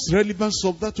say, what's the relevance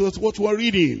of that to what we're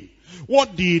reading?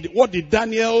 What did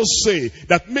Daniel say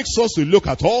that makes us to look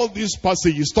at all these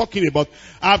passages talking about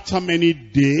after many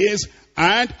days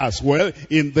and as well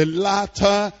in the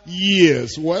latter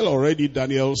years? Well, already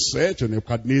Daniel said to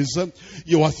Nebuchadnezzar,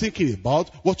 you are thinking about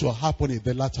what will happen in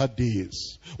the latter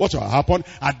days. What will happen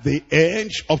at the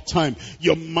end of time.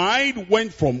 Your mind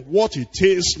went from what it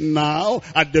is now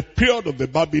at the period of the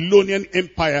Babylonian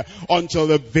Empire until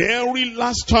the very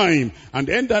last time. And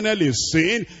then Daniel is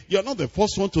saying, you're not the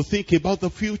first one to think about the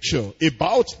future,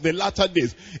 about the latter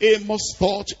days. Amos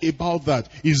thought about that.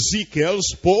 Ezekiel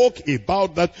spoke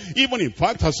about that. Even even in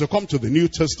fact, as you come to the New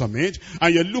Testament,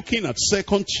 and you're looking at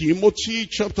 2 Timothy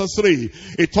chapter 3,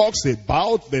 it talks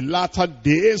about the latter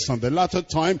days and the latter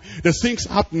time, the things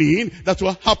happening that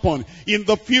will happen in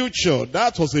the future.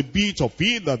 That was a bit of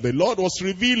it that the Lord was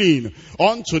revealing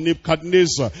unto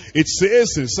Nebuchadnezzar. It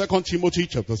says in 2 Timothy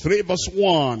chapter 3 verse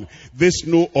 1, this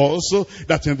know also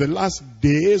that in the last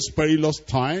days perilous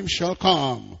times shall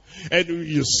come. And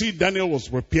you see, Daniel was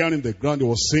preparing the ground. He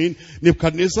was saying,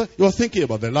 Nebuchadnezzar, you are thinking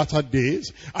about the latter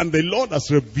days, and the Lord has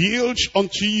revealed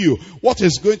unto you what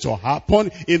is going to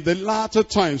happen in the latter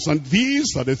times. And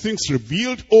these are the things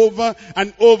revealed over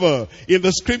and over in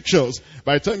the scriptures.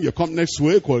 By the time you come next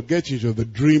week, we'll get into the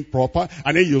dream proper,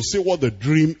 and then you'll see what the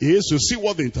dream is, you'll see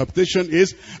what the interpretation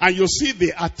is, and you'll see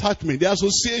the attachment, the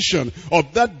association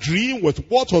of that dream with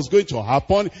what was going to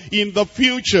happen in the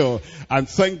future. And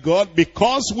thank God,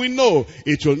 because we know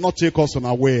it will not take us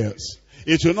unawares.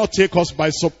 It will not take us by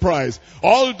surprise.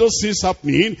 All those things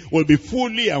happening will be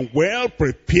fully and well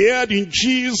prepared in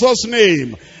Jesus'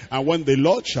 name. And when the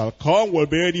Lord shall come, we'll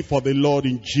be ready for the Lord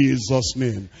in Jesus'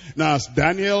 name. Now, as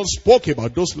Daniel spoke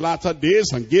about those latter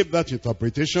days and gave that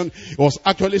interpretation, he was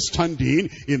actually standing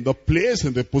in the place,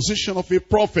 in the position of a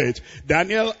prophet.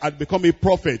 Daniel had become a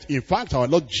prophet. In fact, our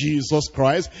Lord Jesus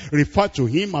Christ referred to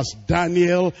him as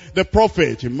Daniel the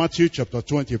prophet in Matthew chapter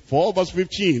 24 verse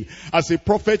 15. As a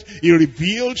prophet, he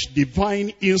revealed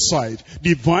divine insight,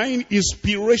 divine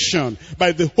inspiration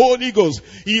by the Holy Ghost.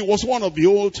 He was one of the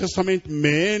Old Testament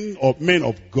men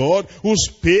of God who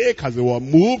spake as they were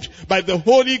moved by the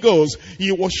Holy Ghost.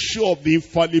 He was sure of the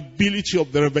infallibility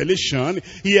of the revelation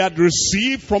he had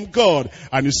received from God,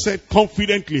 and he said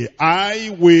confidently,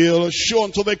 I will show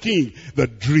unto the king the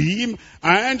dream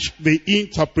and the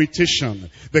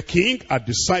interpretation. The king had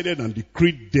decided and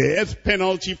decreed death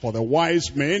penalty for the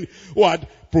wise men who had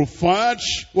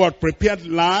prepared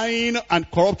lying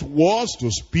and corrupt words to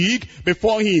speak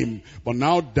before him. But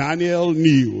now Daniel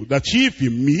knew that if he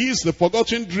missed the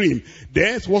forgotten dream,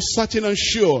 death was certain and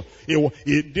sure.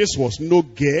 This was no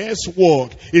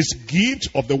guesswork. His gift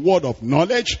of the word of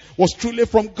knowledge was truly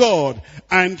from God.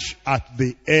 And at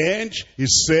the end, he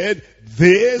said,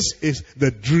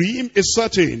 the dream is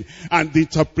certain, and the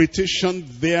interpretation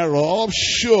thereof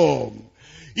sure.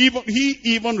 He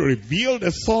even revealed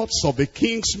the thoughts of the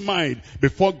king's mind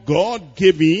before God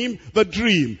gave him the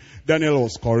dream. Daniel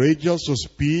was courageous to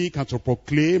speak and to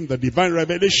proclaim the divine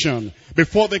revelation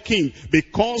before the king,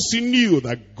 because he knew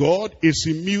that God is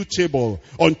immutable,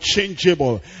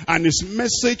 unchangeable, and his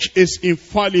message is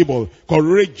infallible.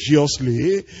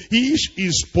 Courageously, he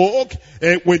spoke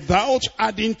without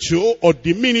adding to or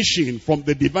diminishing from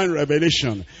the divine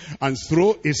revelation. And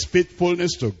through his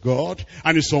faithfulness to God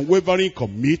and his unwavering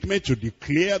commitment to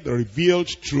declare the revealed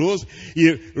truth,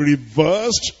 he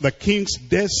reversed the king's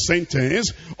death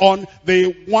sentence on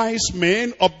the wise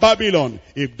men of Babylon.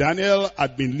 If Daniel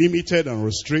had been limited and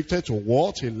restricted to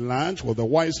what he learned with the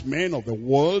wise men of the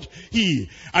world, he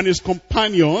and his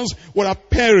companions would have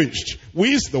perished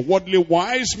with the worldly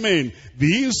wise men.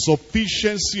 The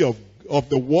insufficiency of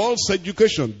the world's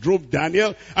education drove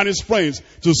Daniel and his friends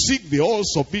to seek the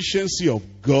all-sufficiency of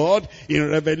God in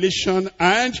revelation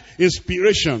and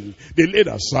inspiration. They laid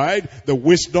aside the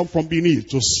wisdom from beneath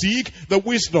to seek the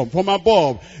wisdom from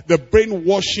above. The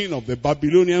brainwashing of the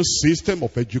Babylonian system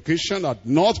of education had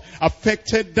not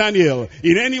affected Daniel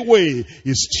in any way.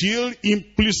 He still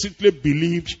implicitly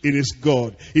believed in his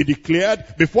God. He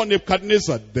declared before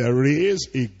Nebuchadnezzar, there is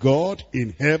a God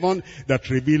in heaven that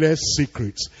revealeth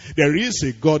secrets. There is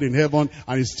a God in heaven,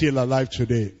 and he's still alive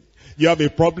today. You have a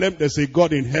problem, there's a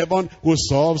God in heaven who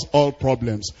solves all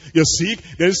problems. You're sick,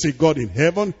 there is a God in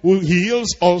heaven who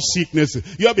heals all sicknesses.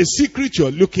 You have a secret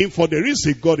you're looking for, there is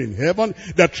a God in heaven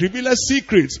that reveals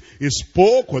secrets. He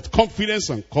spoke with confidence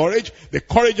and courage, the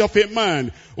courage of a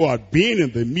man who had been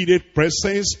in the immediate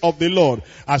presence of the Lord.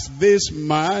 As this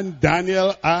man,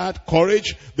 Daniel, had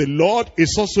courage, the Lord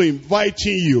is also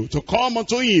inviting you to come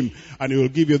unto him, and he will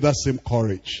give you that same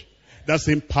courage, that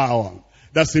same power,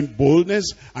 that same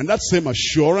boldness, and that same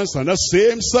assurance, and that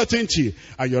same certainty.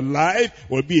 And your life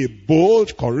will be a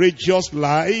bold, courageous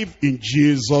life in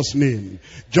Jesus' name.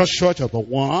 Joshua chapter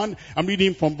 1, I'm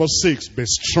reading from verse 6. Be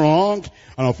strong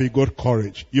and of a good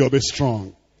courage. You'll be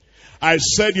strong. I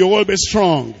said you will be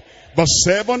strong. Verse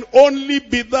 7, only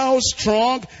be thou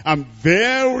strong and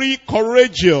very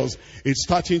courageous. It's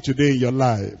starting today in your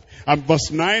life. And verse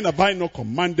 9, have I not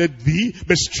commanded thee?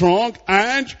 Be strong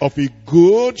and of a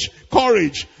good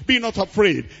courage. Be not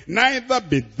afraid, neither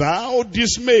be thou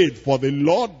dismayed, for the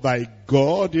Lord thy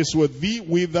God is with thee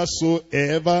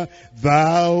whithersoever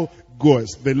thou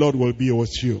goest. The Lord will be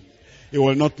with you. He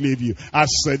will not leave you. As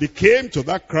they came to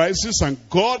that crisis, and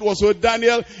God was with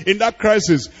Daniel in that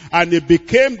crisis, and it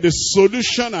became the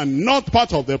solution and not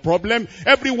part of the problem.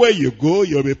 Everywhere you go,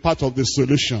 you'll be part of the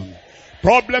solution.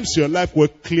 Problems in your life will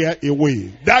clear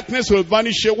away. Darkness will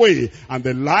vanish away. And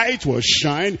the light will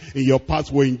shine in your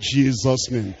pathway in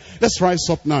Jesus' name. Let's rise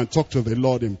up now and talk to the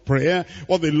Lord in prayer.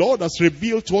 What the Lord has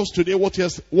revealed to us today, what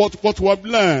we have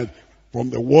learned from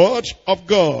the Word of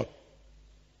God.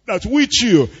 That we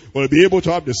too will be able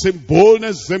to have the same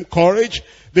boldness, the same courage.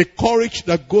 The courage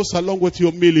that goes along with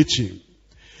humility.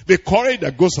 The courage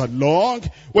that goes along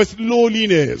with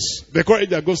lowliness. The courage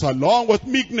that goes along with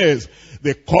meekness.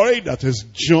 The courage that is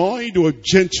joined with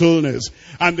gentleness.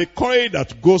 And the courage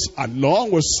that goes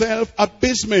along with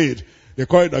self-abasement. The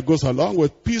courage that goes along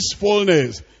with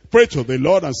peacefulness. Pray to the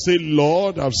Lord and say,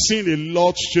 Lord, I've seen a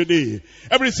lot today.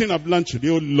 Everything I've learned today,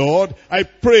 oh Lord, I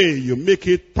pray you make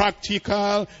it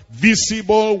practical,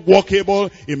 visible,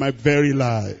 workable in my very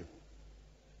life.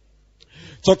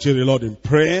 Talk to the Lord in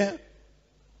prayer.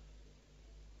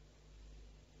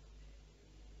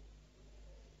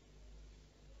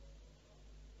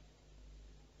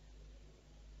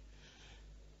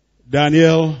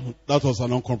 Daniel, that was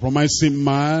an uncompromising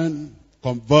man,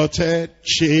 converted,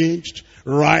 changed,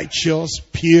 righteous,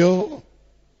 pure.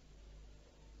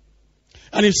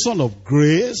 And a son of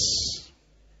grace.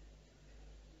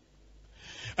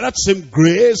 And that same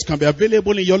grace can be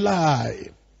available in your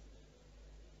life.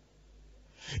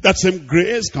 That same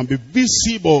grace can be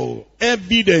visible,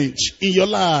 evident in your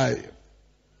life.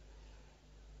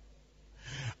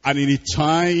 And in a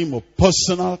time of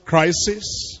personal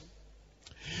crisis,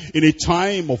 in a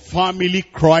time of family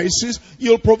crisis,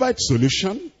 you'll provide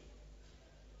solution.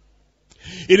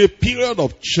 In a period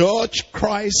of church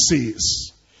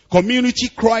crisis, community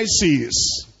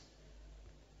crisis,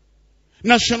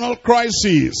 national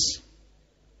crisis,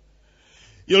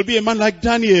 you'll be a man like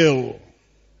Daniel.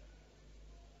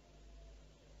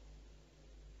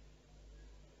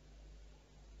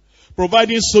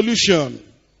 Providing solution.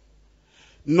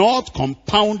 Not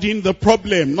compounding the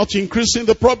problem, not increasing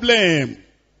the problem.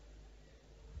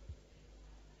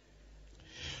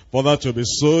 For that to be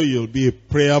so, you'll be a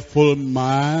prayerful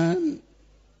man.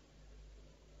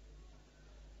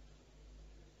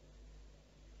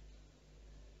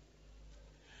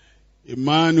 A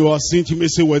man who has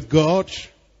intimacy with God,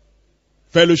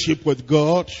 fellowship with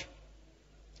God,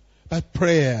 by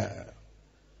prayer.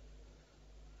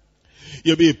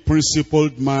 You'll be a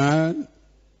principled man.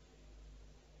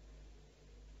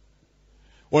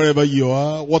 Wherever you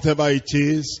are, whatever it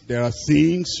is, there are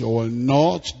things you will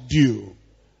not do.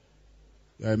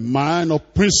 A man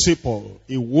of principle,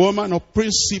 a woman of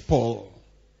principle,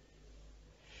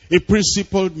 a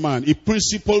principled man, a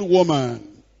principled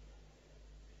woman.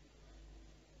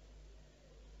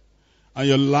 And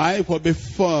your life will be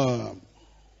firm,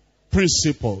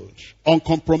 principled,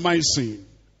 uncompromising.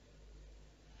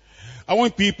 And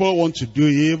when people want to do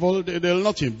evil, they'll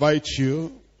not invite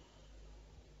you.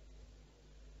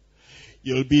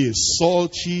 You'll be a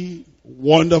salty,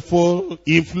 wonderful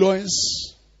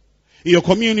influence in your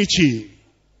community.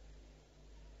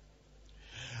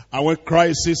 And when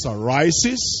crisis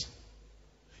arises,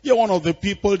 you're one of the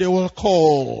people they will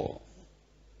call.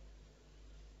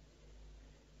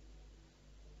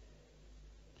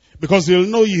 Because they'll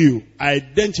know you,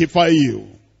 identify you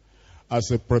as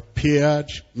a prepared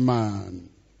man.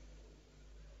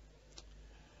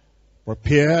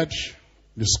 Prepared,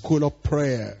 the school of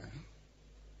prayer.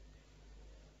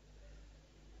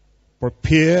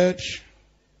 Prepared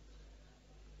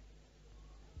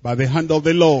by the hand of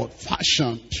the Lord,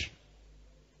 fashioned,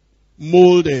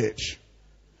 molded,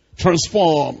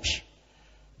 transformed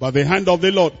by the hand of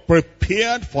the Lord,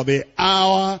 prepared for the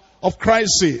hour of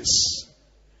crisis.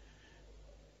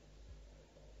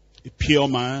 A pure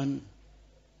man,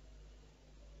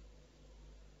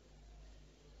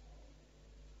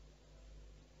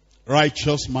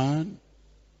 righteous man,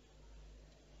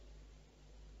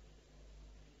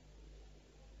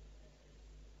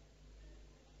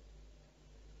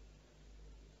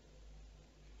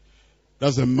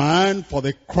 that's a man for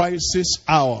the crisis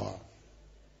hour.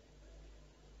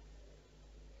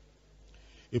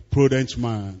 A prudent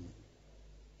man.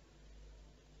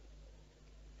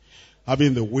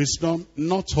 Having the wisdom,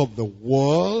 not of the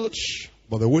world,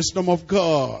 but the wisdom of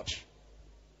God.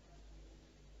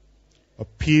 A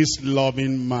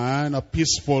peace-loving man, a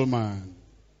peaceful man.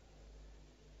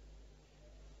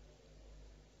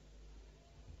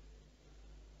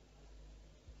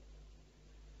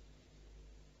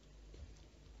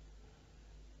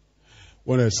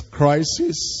 When there's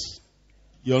crisis,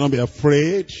 you'll not be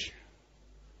afraid.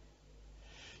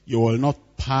 You will not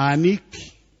panic.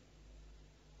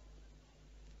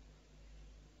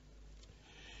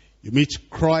 You meet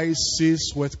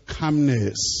crisis with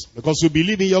calmness because you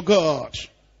believe in your God.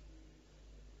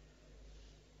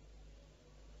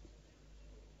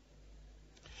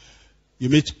 You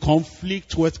meet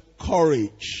conflict with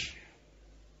courage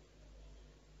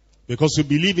because you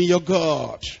believe in your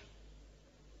God.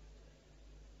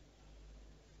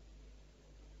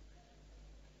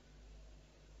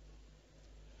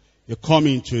 You come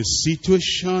into a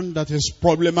situation that is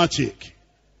problematic.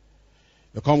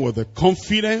 You come with the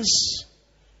confidence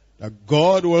that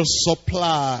God will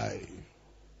supply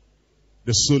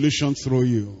the solution through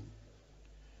you.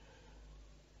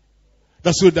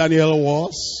 That's who Daniel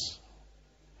was.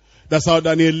 That's how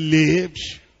Daniel lived.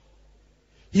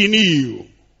 He knew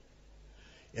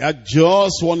he had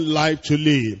just one life to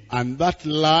live, and that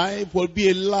life will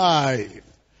be a life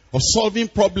of solving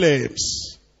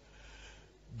problems.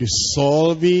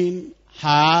 Solving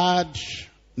hard,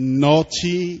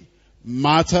 naughty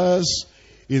matters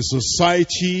in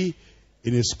society,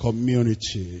 in his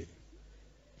community.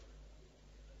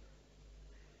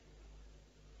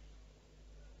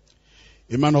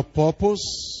 A man of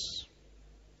purpose,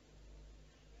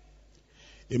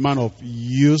 a man of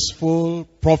useful,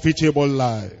 profitable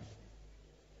life.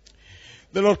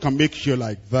 The Lord can make you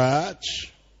like that.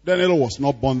 Daniel was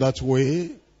not born that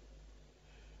way.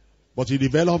 But he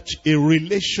developed a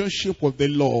relationship with the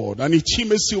Lord, an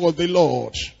intimacy with the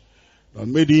Lord that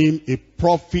made him a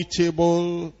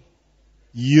profitable,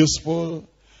 useful,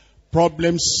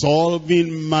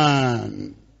 problem-solving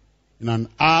man in an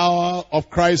hour of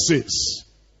crisis.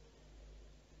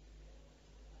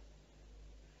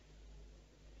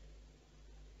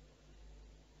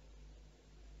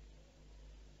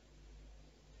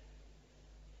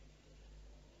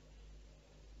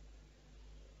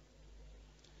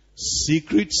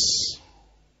 Secrets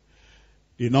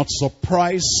did not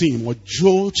surprise him or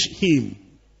jolt him.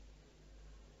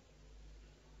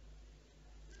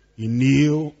 He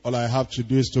knew all I have to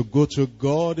do is to go to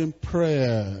God in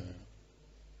prayer.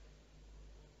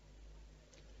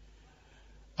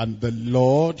 And the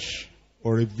Lord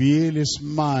will reveal his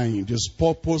mind, his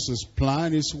purpose, his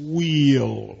plan, his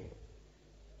will.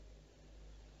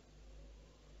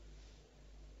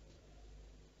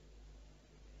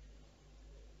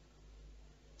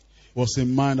 Was a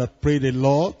man that prayed a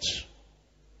lot,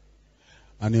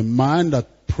 and a man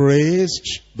that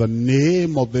praised the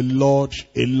name of the Lord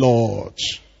a lot.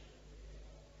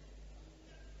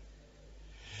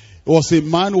 It was a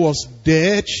man who was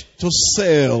dead to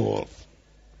self,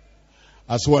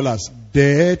 as well as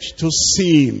dead to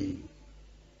sin.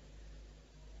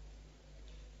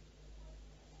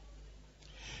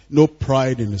 No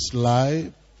pride in his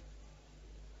life.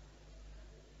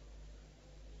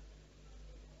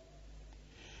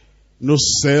 No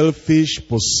selfish,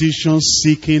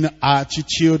 position-seeking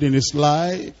attitude in his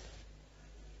life.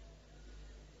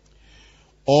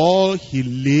 All he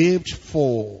lived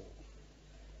for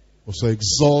was to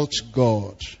exalt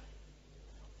God,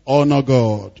 honor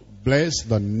God, bless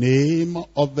the name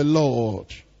of the Lord.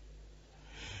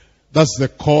 That's the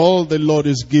call the Lord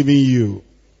is giving you.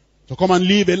 To come and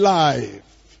live a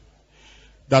life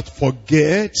that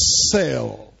forgets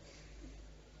self.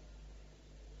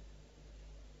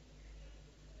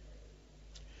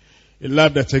 A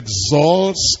life that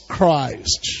exalts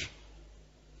Christ.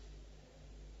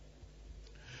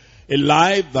 A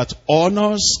life that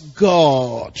honors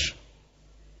God.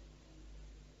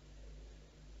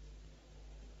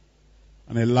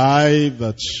 And a life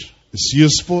that is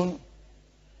useful,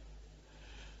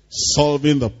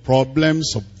 solving the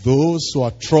problems of those who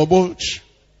are troubled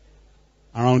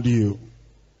around you.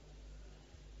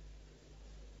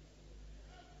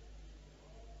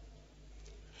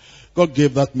 God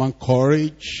gave that man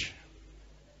courage.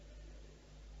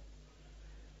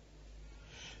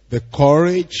 The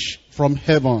courage from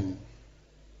heaven.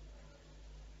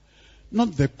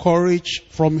 Not the courage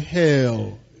from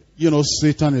hell. You know,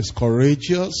 Satan is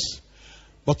courageous.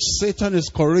 But Satan is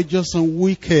courageous and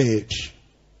wicked.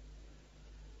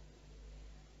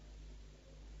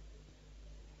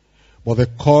 But the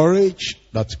courage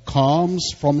that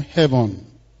comes from heaven.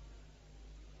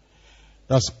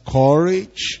 That's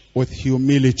courage with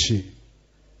humility.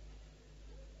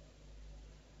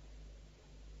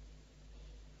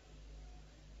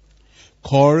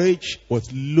 Courage with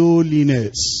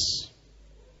lowliness.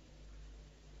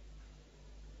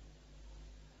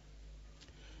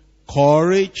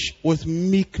 Courage with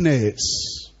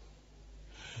meekness.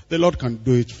 The Lord can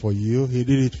do it for you. He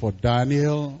did it for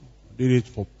Daniel, did it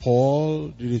for Paul,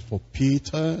 did it for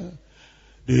Peter,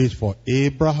 did Did it for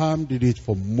Abraham, did it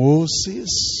for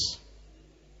Moses.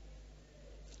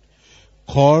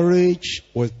 Courage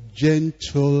with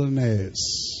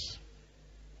gentleness.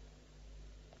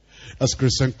 That's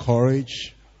Christian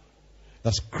courage.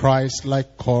 That's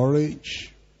Christ-like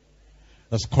courage.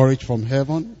 That's courage from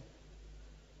heaven.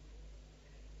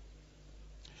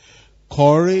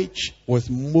 Courage with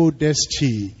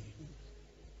modesty.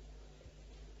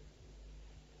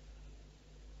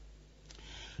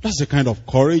 That's the kind of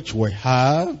courage we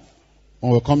have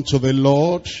when we come to the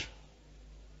Lord.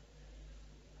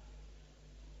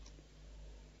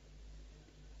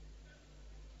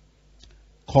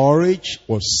 Courage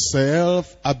with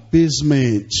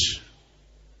self-abasement.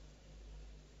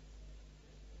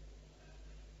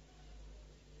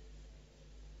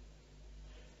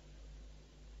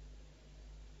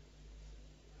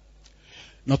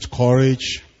 Not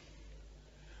courage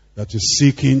that is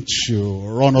seeking to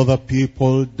run other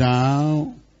people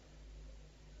down.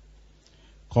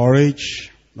 Courage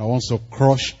that wants to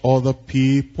crush other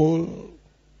people.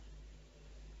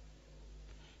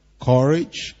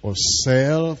 Courage or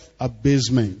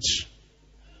self-abasement.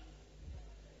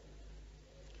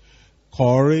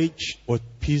 Courage with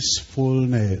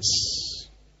peacefulness.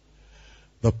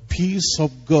 The peace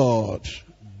of God,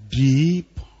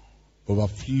 deep,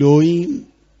 overflowing.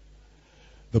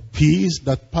 The peace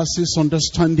that passes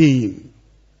understanding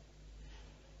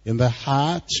in the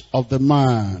heart of the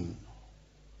man,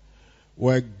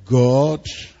 where God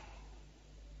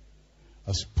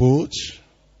has put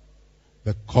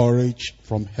the courage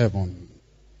from heaven.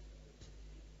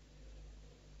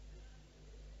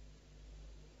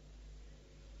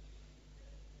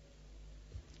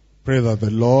 Pray that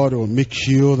the Lord will make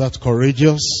you that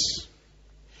courageous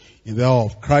in the hour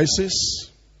of crisis.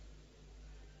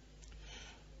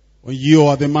 When you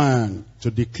are the man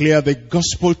to declare the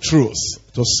gospel truth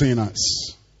to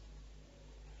sinners.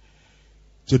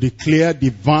 To declare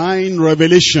divine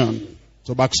revelation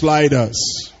to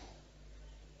backsliders.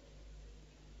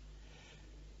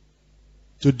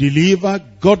 To deliver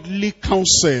godly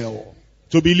counsel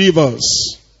to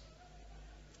believers.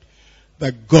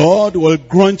 That God will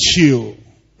grant you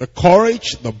the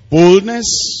courage, the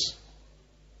boldness,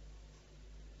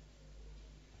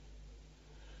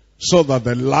 so that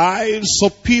the lives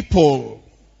of people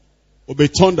will be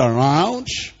turned around,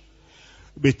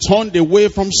 be turned away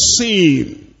from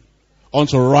sin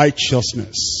unto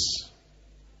righteousness.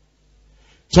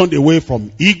 Turned away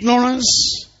from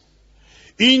ignorance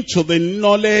into the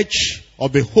knowledge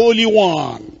of the Holy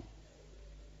One.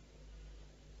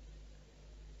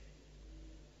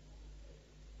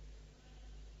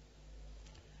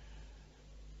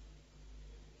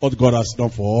 What God has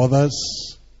done for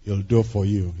others, He'll do for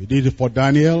you. He did it for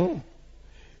Daniel.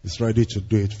 He's ready to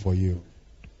do it for you.